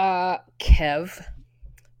 So, Kev,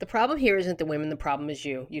 the problem here isn't the women. The problem is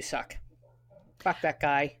you. You suck. Fuck that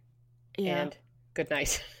guy. Yeah. And good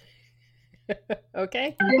night.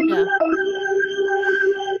 Okay? Yeah.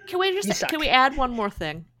 Can we add one more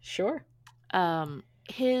thing? Sure.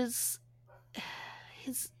 His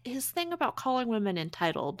thing about calling women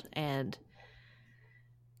entitled and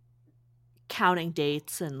counting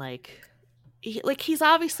dates and he's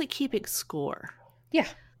obviously keeping score. Yeah.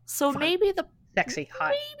 So fun. Maybe the sexy hot.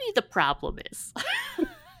 Maybe the problem is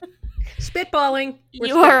spitballing.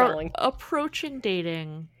 You are approaching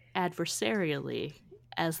dating adversarially,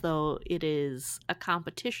 as though it is a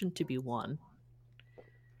competition to be won,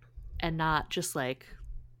 and not just like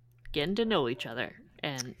getting to know each other.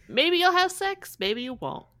 And maybe you'll have sex, maybe you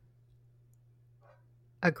won't.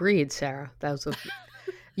 Agreed, Sarah. That was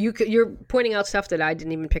you're pointing out stuff that I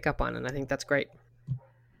didn't even pick up on, and I think that's great.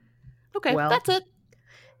 Okay, that's it.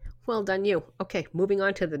 Well done, you. Okay, moving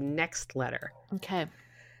on to the next letter. Okay.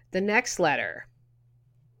 The next letter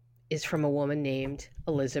is from a woman named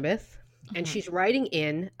Elizabeth, and she's writing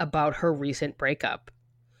in about her recent breakup.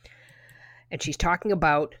 And she's talking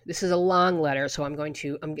about, this is a long letter, so I'm going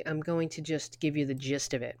to just give you the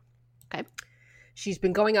gist of it. Okay. She's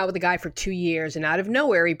been going out with a guy for 2 years, and out of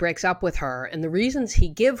nowhere he breaks up with her, and the reasons he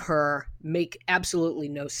give her make absolutely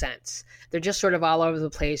no sense. They're just sort of all over the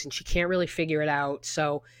place, and she can't really figure it out.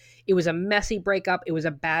 So it was a messy breakup. It was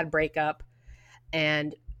a bad breakup.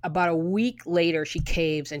 And about a week later, she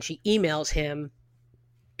caves and she emails him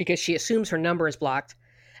because she assumes her number is blocked.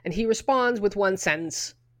 And he responds with one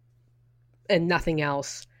sentence and nothing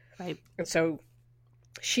else. Right. And so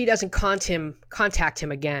she doesn't contact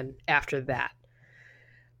him again after that.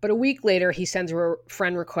 But a week later, he sends her a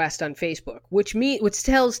friend request on Facebook, which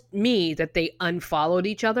tells me that they unfollowed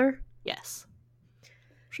each other. Yes.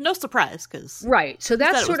 No surprise, because... Right. So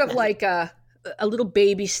that's sort of like a little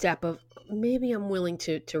baby step of, maybe I'm willing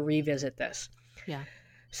to revisit this. Yeah.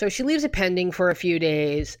 So she leaves it pending for a few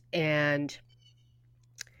days, and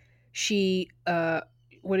she,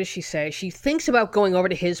 what does she say? She thinks about going over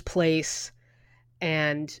to his place,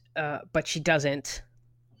 and but she doesn't,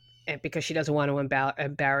 and because she doesn't want to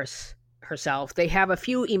embarrass herself. They have a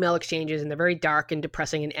few email exchanges, and they're very dark and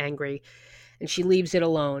depressing and angry, and she leaves it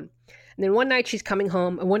alone. And then one night she's coming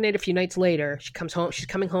home, and one night a few nights later, she comes home. She's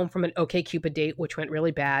coming home from an OkCupid date, which went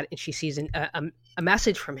really bad, and she sees a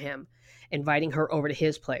message from him inviting her over to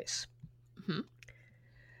his place. Mm-hmm.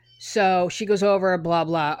 So she goes over, blah,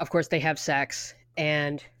 blah. Of course, they have sex,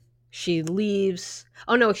 and she leaves.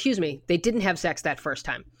 Oh, no, excuse me. They didn't have sex that first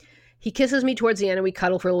time. He kisses me towards the end, and we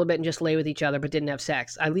cuddle for a little bit and just lay with each other, but didn't have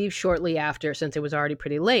sex. I leave shortly after since it was already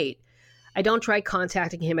pretty late. I don't try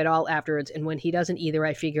contacting him at all afterwards, and when he doesn't either,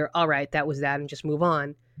 I figure, all right, that was that, and just move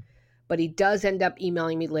on. But he does end up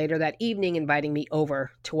emailing me later that evening, inviting me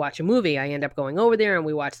over to watch a movie. I end up going over there, and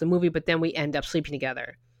we watch the movie, but then we end up sleeping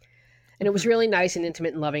together. And it was really nice and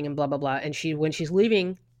intimate and loving and blah, blah, blah. And when she's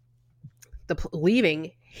leaving,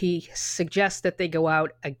 he suggests that they go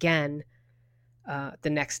out again the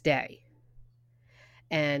next day.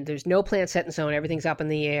 And there's no plan set in stone. Everything's up in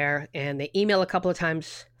the air. And they email a couple of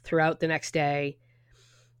times throughout the next day.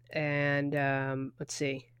 And let's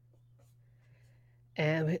see.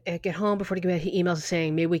 And I get home before he goes, he emails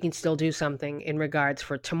saying maybe we can still do something in regards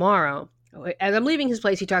for tomorrow. As I'm leaving his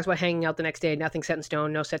place, he talks about hanging out the next day. Nothing set in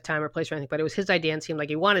stone, no set time or place or anything. But it was his idea and seemed like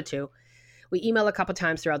he wanted to. We email a couple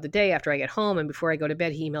times throughout the day after I get home. And before I go to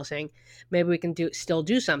bed, he emails saying maybe we can still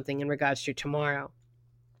do something in regards to tomorrow.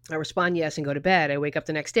 I respond yes and go to bed. I wake up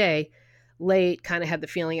the next day late, kind of had the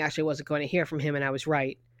feeling I actually wasn't going to hear from him, and I was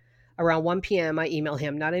right. Around 1 p.m., I email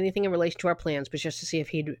him, not anything in relation to our plans, but just to see if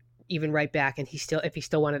he'd even write back and if he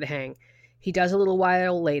still wanted to hang. He does a little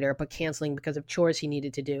while later, but canceling because of chores he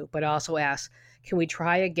needed to do, but also asks, can we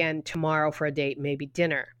try again tomorrow for a date, maybe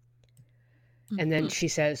dinner? Mm-hmm. And then she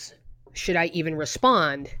says, should I even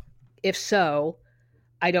respond? If so,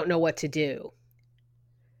 I don't know what to do.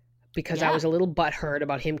 Because I was a little butthurt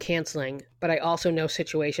about him canceling, but I also know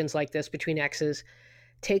situations like this between exes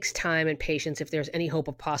takes time and patience if there's any hope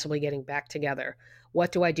of possibly getting back together.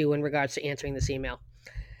 What do I do in regards to answering this email?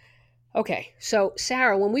 Okay, so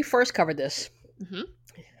Sarah, when we first covered this,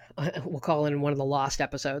 we'll call it in one of the lost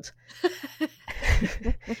episodes,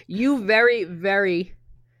 you very, very,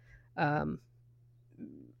 I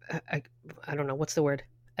don't know, what's the word?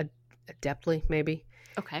 Adeptly, maybe?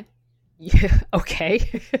 Okay. Yeah,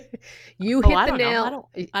 okay. You hit the nail.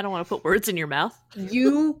 I don't want to put words in your mouth.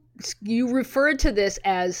 You referred to this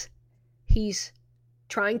as he's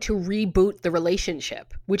trying to reboot the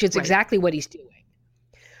relationship, which is exactly what he's doing.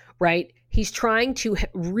 Right? He's trying to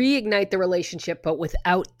reignite the relationship, but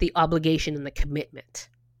without the obligation and the commitment.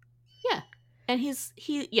 Yeah. And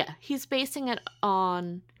he's basing it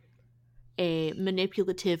on a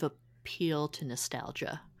manipulative appeal to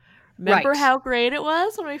nostalgia. Remember how great it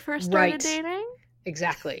was when we first started dating?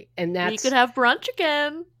 Exactly. And that's... We could have brunch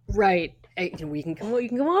again. Right. And we can come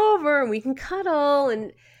over and we can cuddle.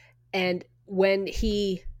 And when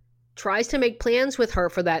he tries to make plans with her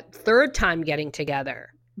for that third time getting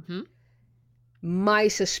together, my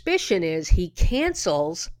suspicion is he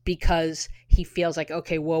cancels because he feels like,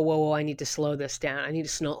 okay, whoa, I need to slow this down. I need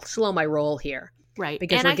to slow my roll here. Right.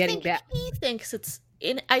 Because we're getting back.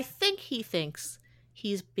 I think he thinks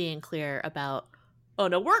he's being clear about, oh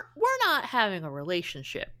no, we're not having a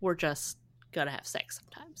relationship. We're just gonna have sex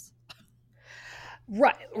sometimes.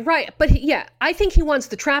 Right. But I think he wants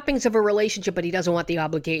the trappings of a relationship, but he doesn't want the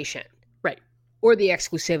obligation. Right. Or the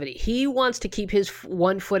exclusivity. He wants to keep his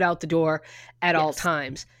one foot out the door at all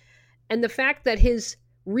times. And the fact that his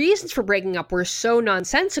reasons for breaking up were so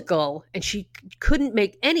nonsensical and she couldn't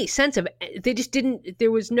make any sense of it. They just didn't,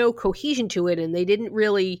 there was no cohesion to it, and they didn't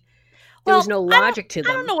really, there was no logic to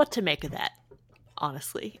them. I don't know what to make of that,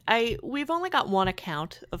 honestly. We've only got one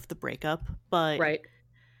account of the breakup, but right.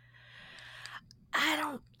 I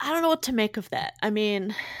don't know what to make of that. I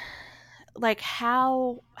mean, like,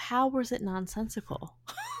 how was it nonsensical?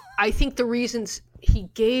 I think the reasons he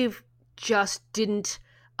gave just didn't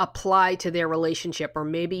apply to their relationship. Or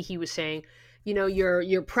maybe he was saying, you know,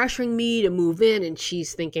 you're pressuring me to move in, and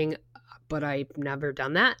she's thinking, but I've never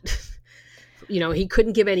done that. You know, he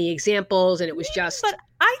couldn't give any examples, and it was just. But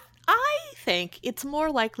I think it's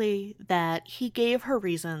more likely that he gave her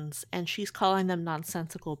reasons and she's calling them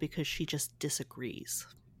nonsensical because she just disagrees.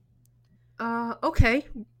 Okay.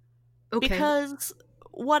 Because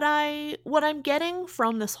what I'm getting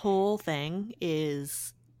from this whole thing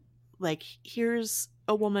is, like, here's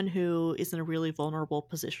a woman who is in a really vulnerable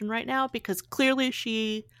position right now because clearly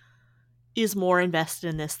she is more invested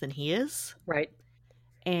in this than he is. Right.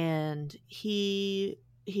 And he's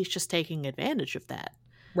just taking advantage of that.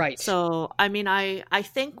 Right. So, I mean, I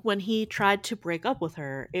think when he tried to break up with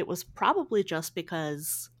her, it was probably just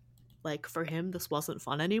because, like, for him, this wasn't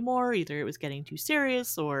fun anymore. Either it was getting too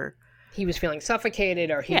serious, or he was feeling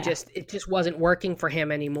suffocated, or it just wasn't working for him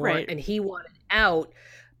anymore. Right. And he wanted out,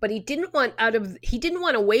 but he didn't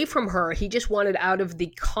want away from her. He just wanted out of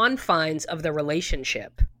the confines of the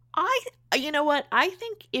relationship. You know what? I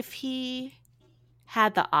think if he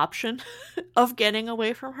had the option of getting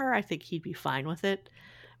away from her, I think he'd be fine with it.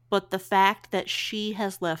 But the fact that she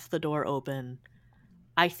has left the door open,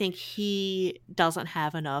 I think he doesn't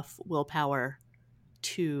have enough willpower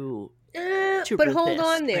to but hold resist,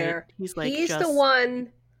 on there. Right? He's the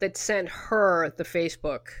one that sent her the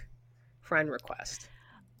Facebook friend request.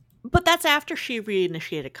 But that's after she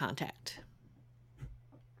reinitiated contact.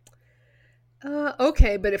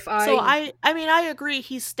 Okay, but if I... So I mean, I agree.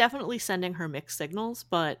 He's definitely sending her mixed signals,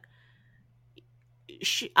 but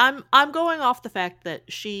I'm going off the fact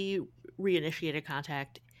that she reinitiated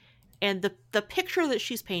contact, and the picture that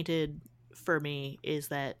she's painted for me is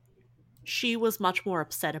that she was much more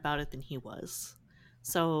upset about it than he was.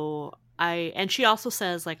 So and she also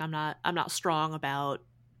says, like, I'm not strong about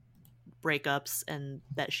breakups, and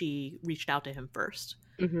that she reached out to him first.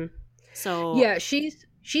 Mm-hmm. So yeah, she's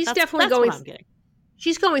definitely going.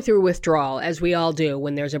 She's going through withdrawal, as we all do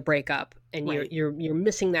when there's a breakup, and right. you're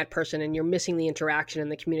missing that person, and you're missing the interaction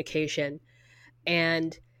and the communication,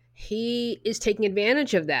 and he is taking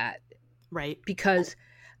advantage of that, right? Because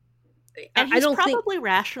and he's probably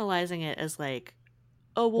rationalizing it as like,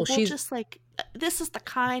 oh well we'll just, like, this is the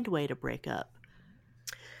kind way to break up.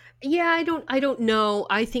 Yeah, I don't know.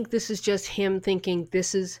 I think this is just him thinking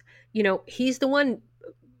this is, you know, he's the one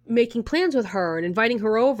making plans with her and inviting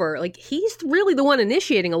her over. Like, he's really the one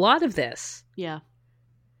initiating a lot of this. Yeah.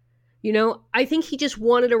 You know, I think he just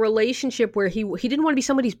wanted a relationship where he didn't want to be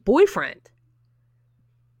somebody's boyfriend.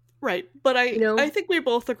 Right. But I think we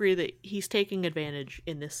both agree that he's taking advantage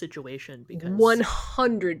in this situation because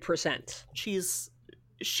 100%.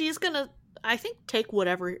 She's going to, I think, take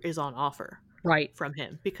whatever is on offer. Right. From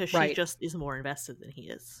him because she just is more invested than he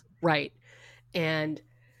is. Right. And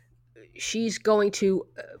she's going to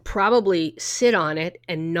probably sit on it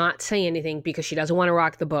and not say anything because she doesn't want to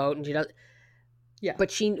rock the boat, and she doesn't. Yeah.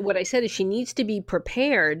 But what I said is she needs to be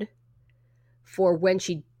prepared for when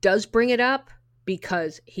she does bring it up,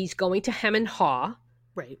 because he's going to hem and haw.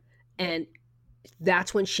 Right. And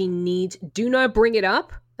that's when she needs, do not bring it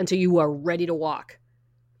up until you are ready to walk.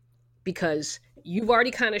 Because you've already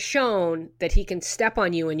kind of shown that he can step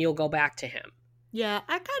on you and you'll go back to him. Yeah,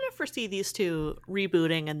 I kind of foresee these two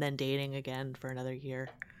rebooting and then dating again for another year.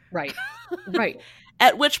 Right. Right.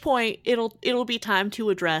 At which point it'll be time to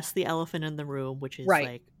address the elephant in the room, which is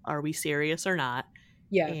like, are we serious or not?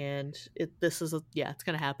 Yeah. And it's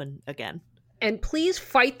going to happen again. And please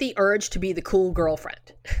fight the urge to be the cool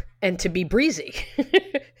girlfriend and to be breezy.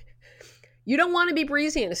 You don't want to be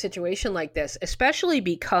breezy in a situation like this, especially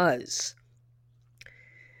because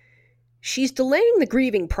she's delaying the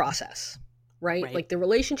grieving process, right? Like, the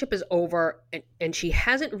relationship is over, and she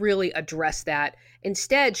hasn't really addressed that.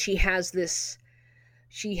 Instead, she has this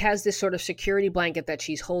sort of security blanket that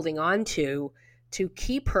she's holding on to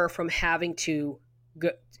keep her from having to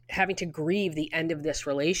grieve the end of this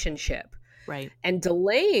relationship. Right. And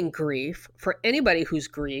delaying grief, for anybody who's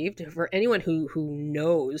grieved, for anyone who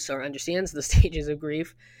knows or understands the stages of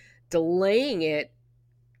grief, delaying it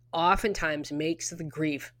oftentimes makes the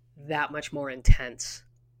grief that much more intense.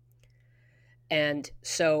 And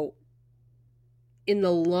so in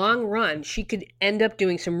the long run, she could end up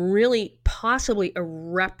doing some really possibly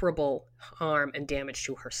irreparable harm and damage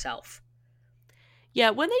to herself.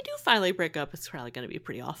 Yeah, when they do finally break up, it's probably going to be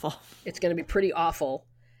pretty awful. It's going to be pretty awful.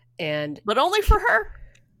 But only for her.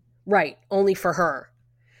 Right, only for her.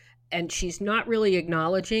 And she's not really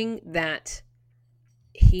acknowledging that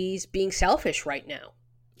he's being selfish right now.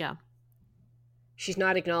 Yeah. She's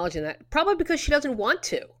not acknowledging that, probably because she doesn't want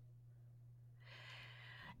to.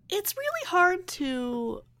 It's really hard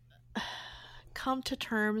to come to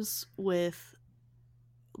terms with,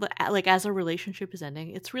 like, as a relationship is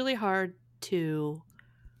ending, it's really hard to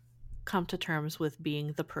come to terms with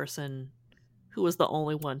being the person who was the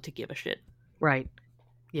only one to give a shit. Right.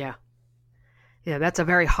 Yeah. Yeah, that's a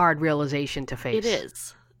very hard realization to face. It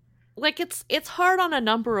is. Like, it's hard on a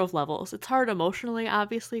number of levels. It's hard emotionally,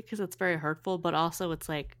 obviously, because it's very hurtful, but also it's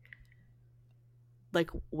like,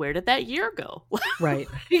 where did that year go? Right.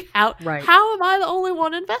 How am I the only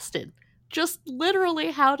one invested? Just literally,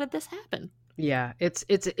 how did this happen? Yeah,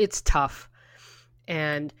 it's tough.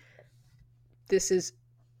 And this is,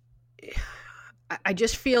 I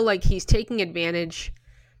just feel like he's taking advantage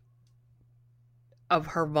of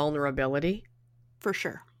her vulnerability. For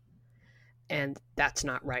sure. And that's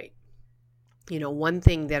not right. You know, one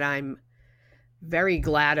thing that I'm very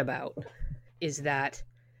glad about is that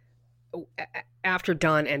after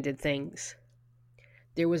Dawn ended things,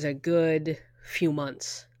 there was a good few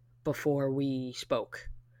months before we spoke.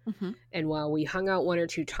 Mm-hmm. And while we hung out one or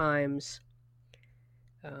two times,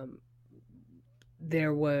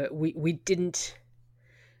 we didn't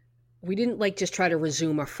like just try to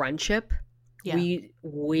resume a friendship. Yeah. We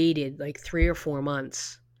waited like 3 or 4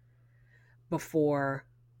 months before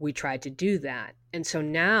we tried to do that. And so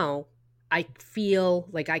now I feel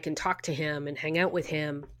like I can talk to him and hang out with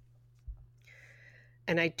him.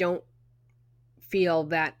 And I don't feel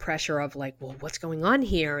that pressure of like, well, what's going on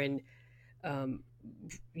here? And,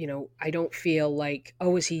 you know, I don't feel like,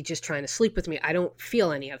 oh, is he just trying to sleep with me? I don't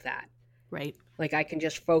feel any of that. Right. Like I can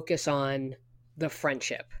just focus on the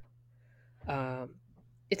friendship.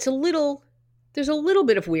 There's a little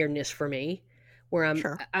bit of weirdness for me where I'm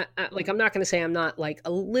sure. I'm not going to say I'm not like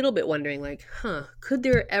a little bit wondering like, could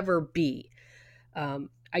there ever be?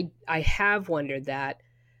 I have wondered that,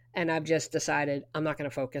 and I've just decided I'm not going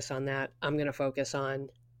to focus on that. I'm going to focus on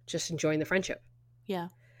just enjoying the friendship. Yeah.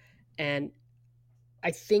 And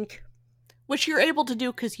I think, which you're able to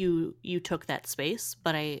do because you took that space,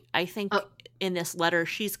 but I think in this letter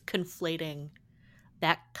she's conflating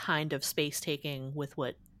that kind of space taking with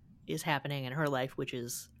what is happening in her life, which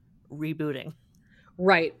is rebooting.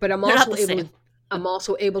 Right, but I'm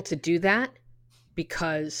also able to do that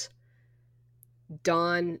because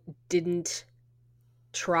Dawn didn't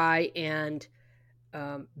try and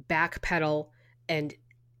backpedal and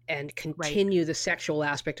continue the sexual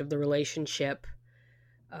aspect of the relationship,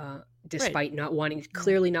 despite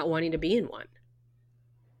clearly not wanting to be in one.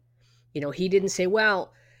 You know, he didn't say,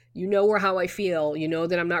 well, you know how I feel. You know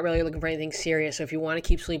that I'm not really looking for anything serious. So if you want to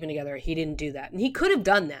keep sleeping together, he didn't do that. And he could have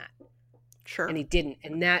done that. Sure. And he didn't.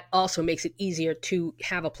 And that also makes it easier to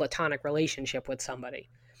have a platonic relationship with somebody.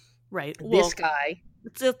 Right. This guy.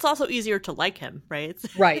 It's also easier to like him, right?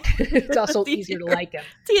 Right. It's also easier to like him.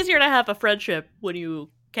 It's easier to have a friendship when you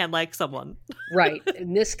can like someone. Right.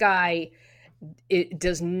 And this guy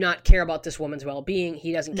does not care about this woman's well-being.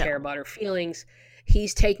 He doesn't care about her feelings.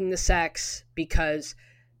 He's taking the sex because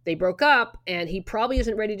they broke up, and he probably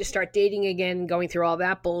isn't ready to start dating again, going through all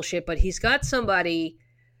that bullshit, but he's got somebody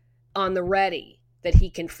on the ready that he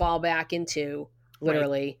can fall back into,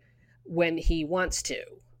 literally, when he wants to,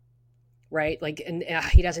 right? Like, and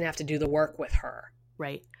he doesn't have to do the work with her.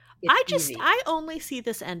 Right. It's easy. I only see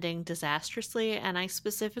this ending disastrously, and I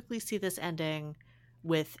specifically see this ending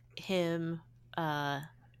with him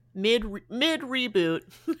mid reboot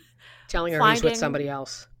telling her he's with somebody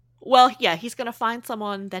else. Well, yeah, he's going to find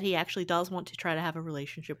someone that he actually does want to try to have a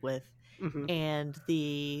relationship with. Mm-hmm. And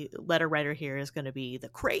the letter writer here is going to be the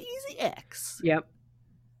crazy ex. Yep.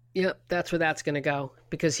 That's where that's going to go,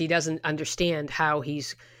 because he doesn't understand how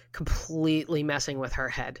he's completely messing with her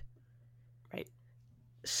head. Right.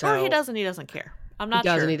 So, or he doesn't care. I'm not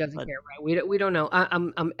sure. He doesn't care. Right. We don't know.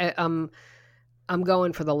 I'm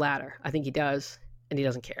going for the latter. I think he does, and he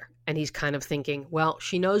doesn't care. And he's kind of thinking, well,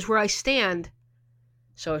 she knows where I stand.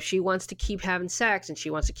 So if she wants to keep having sex and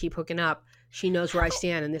she wants to keep hooking up, she knows where I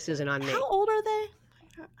stand, and this isn't on me. How old are they?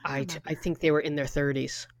 I think they were in their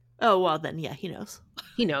 30s. Oh, well, then, yeah, he knows.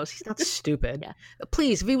 He knows. He's not stupid. Yeah.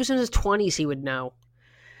 Please, if he was in his 20s, he would know.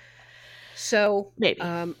 So Maybe.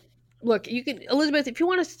 Look, you can, Elizabeth, if you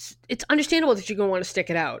want to, it's understandable that you're going to want to stick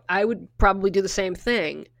it out. I would probably do the same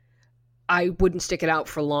thing. I wouldn't stick it out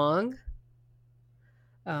for long.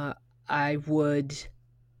 I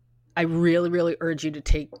really, really urge you to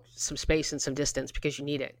take some space and some distance because you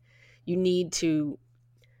need it. You need to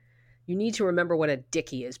remember what a dick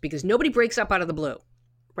he is because nobody breaks up out of the blue.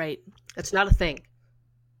 Right. That's not a thing.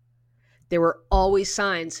 There were always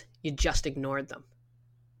signs. You just ignored them.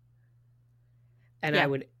 And yeah. I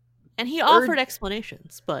would... And he offered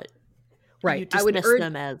explanations, but right. you dismissed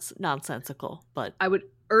them as nonsensical. But I would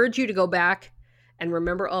urge you to go back and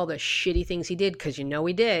remember all the shitty things he did, because you know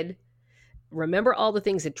he did. Remember all the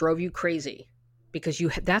things that drove you crazy, because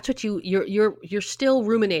that's what you're still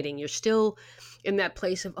ruminating. You're still in that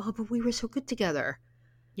place of, oh, but we were so good together.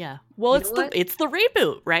 Yeah. Well, it's the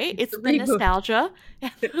reboot, right? It's the nostalgia.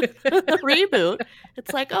 The reboot.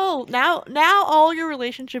 It's like, oh, now all your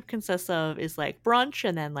relationship consists of is like brunch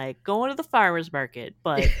and then like going to the farmer's market.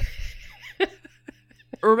 But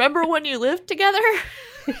remember when you lived together?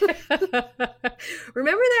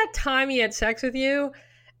 Remember that time he had sex with you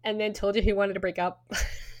and then told you he wanted to break up?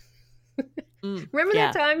 Remember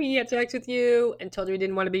that time he had sex with you and told you he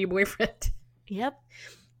didn't want to be your boyfriend? Yep.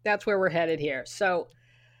 That's where we're headed here. So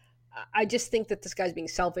I just think that this guy's being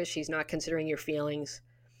selfish. He's not considering your feelings,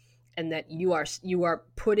 and that you're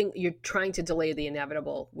trying to delay the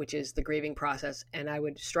inevitable, which is the grieving process. And I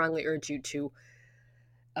would strongly urge you to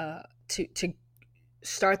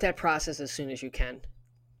start that process as soon as you can.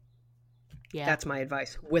 Yeah. That's my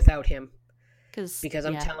advice without him. Because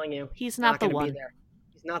I'm telling you, he's not the one. Be there.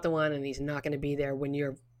 He's not the one, and he's not going to be there when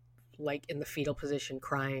you're like in the fetal position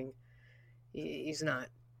crying. He's not.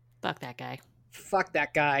 Fuck that guy. Fuck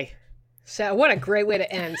that guy. So, what a great way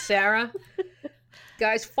to end, Sarah.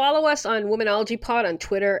 Guys, follow us on Womanology Pod on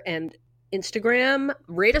Twitter and Instagram.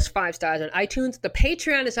 Rate us 5 stars on iTunes. The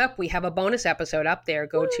Patreon is up. We have a bonus episode up there.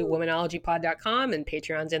 Go to womanologypod.com, and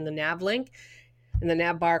Patreon's in the nav link, in the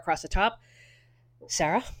nav bar across the top.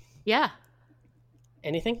 Sarah? Yeah.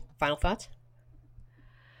 Anything? Final thoughts?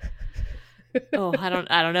 Oh, I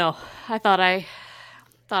don't know. I thought I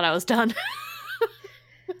was done.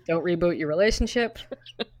 Don't reboot your relationship.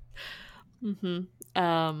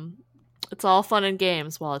 It's all fun and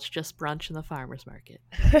games while it's just brunch in the farmer's market.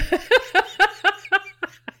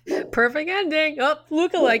 Perfect ending. Oh,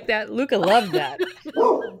 Luca liked that. Luca loved that.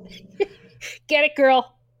 Get it,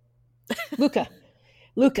 girl. Luca,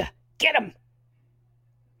 get him.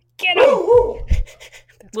 Get him. A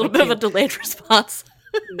little bit of a delayed response.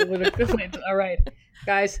 All right.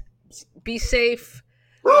 Guys, be safe.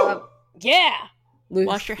 Yeah.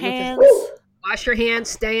 Wash your hands. Wash your hands.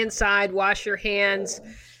 Stay inside. Wash your hands.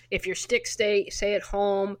 If you're sick, stay at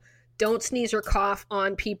home. Don't sneeze or cough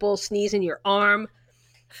on people. Sneeze in your arm.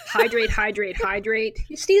 Hydrate.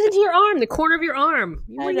 You sneeze into your arm, the corner of your arm.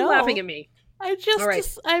 Why are you laughing at me?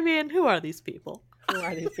 Who are these people? All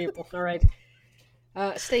right.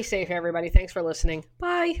 Stay safe, everybody. Thanks for listening.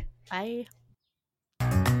 Bye. Bye.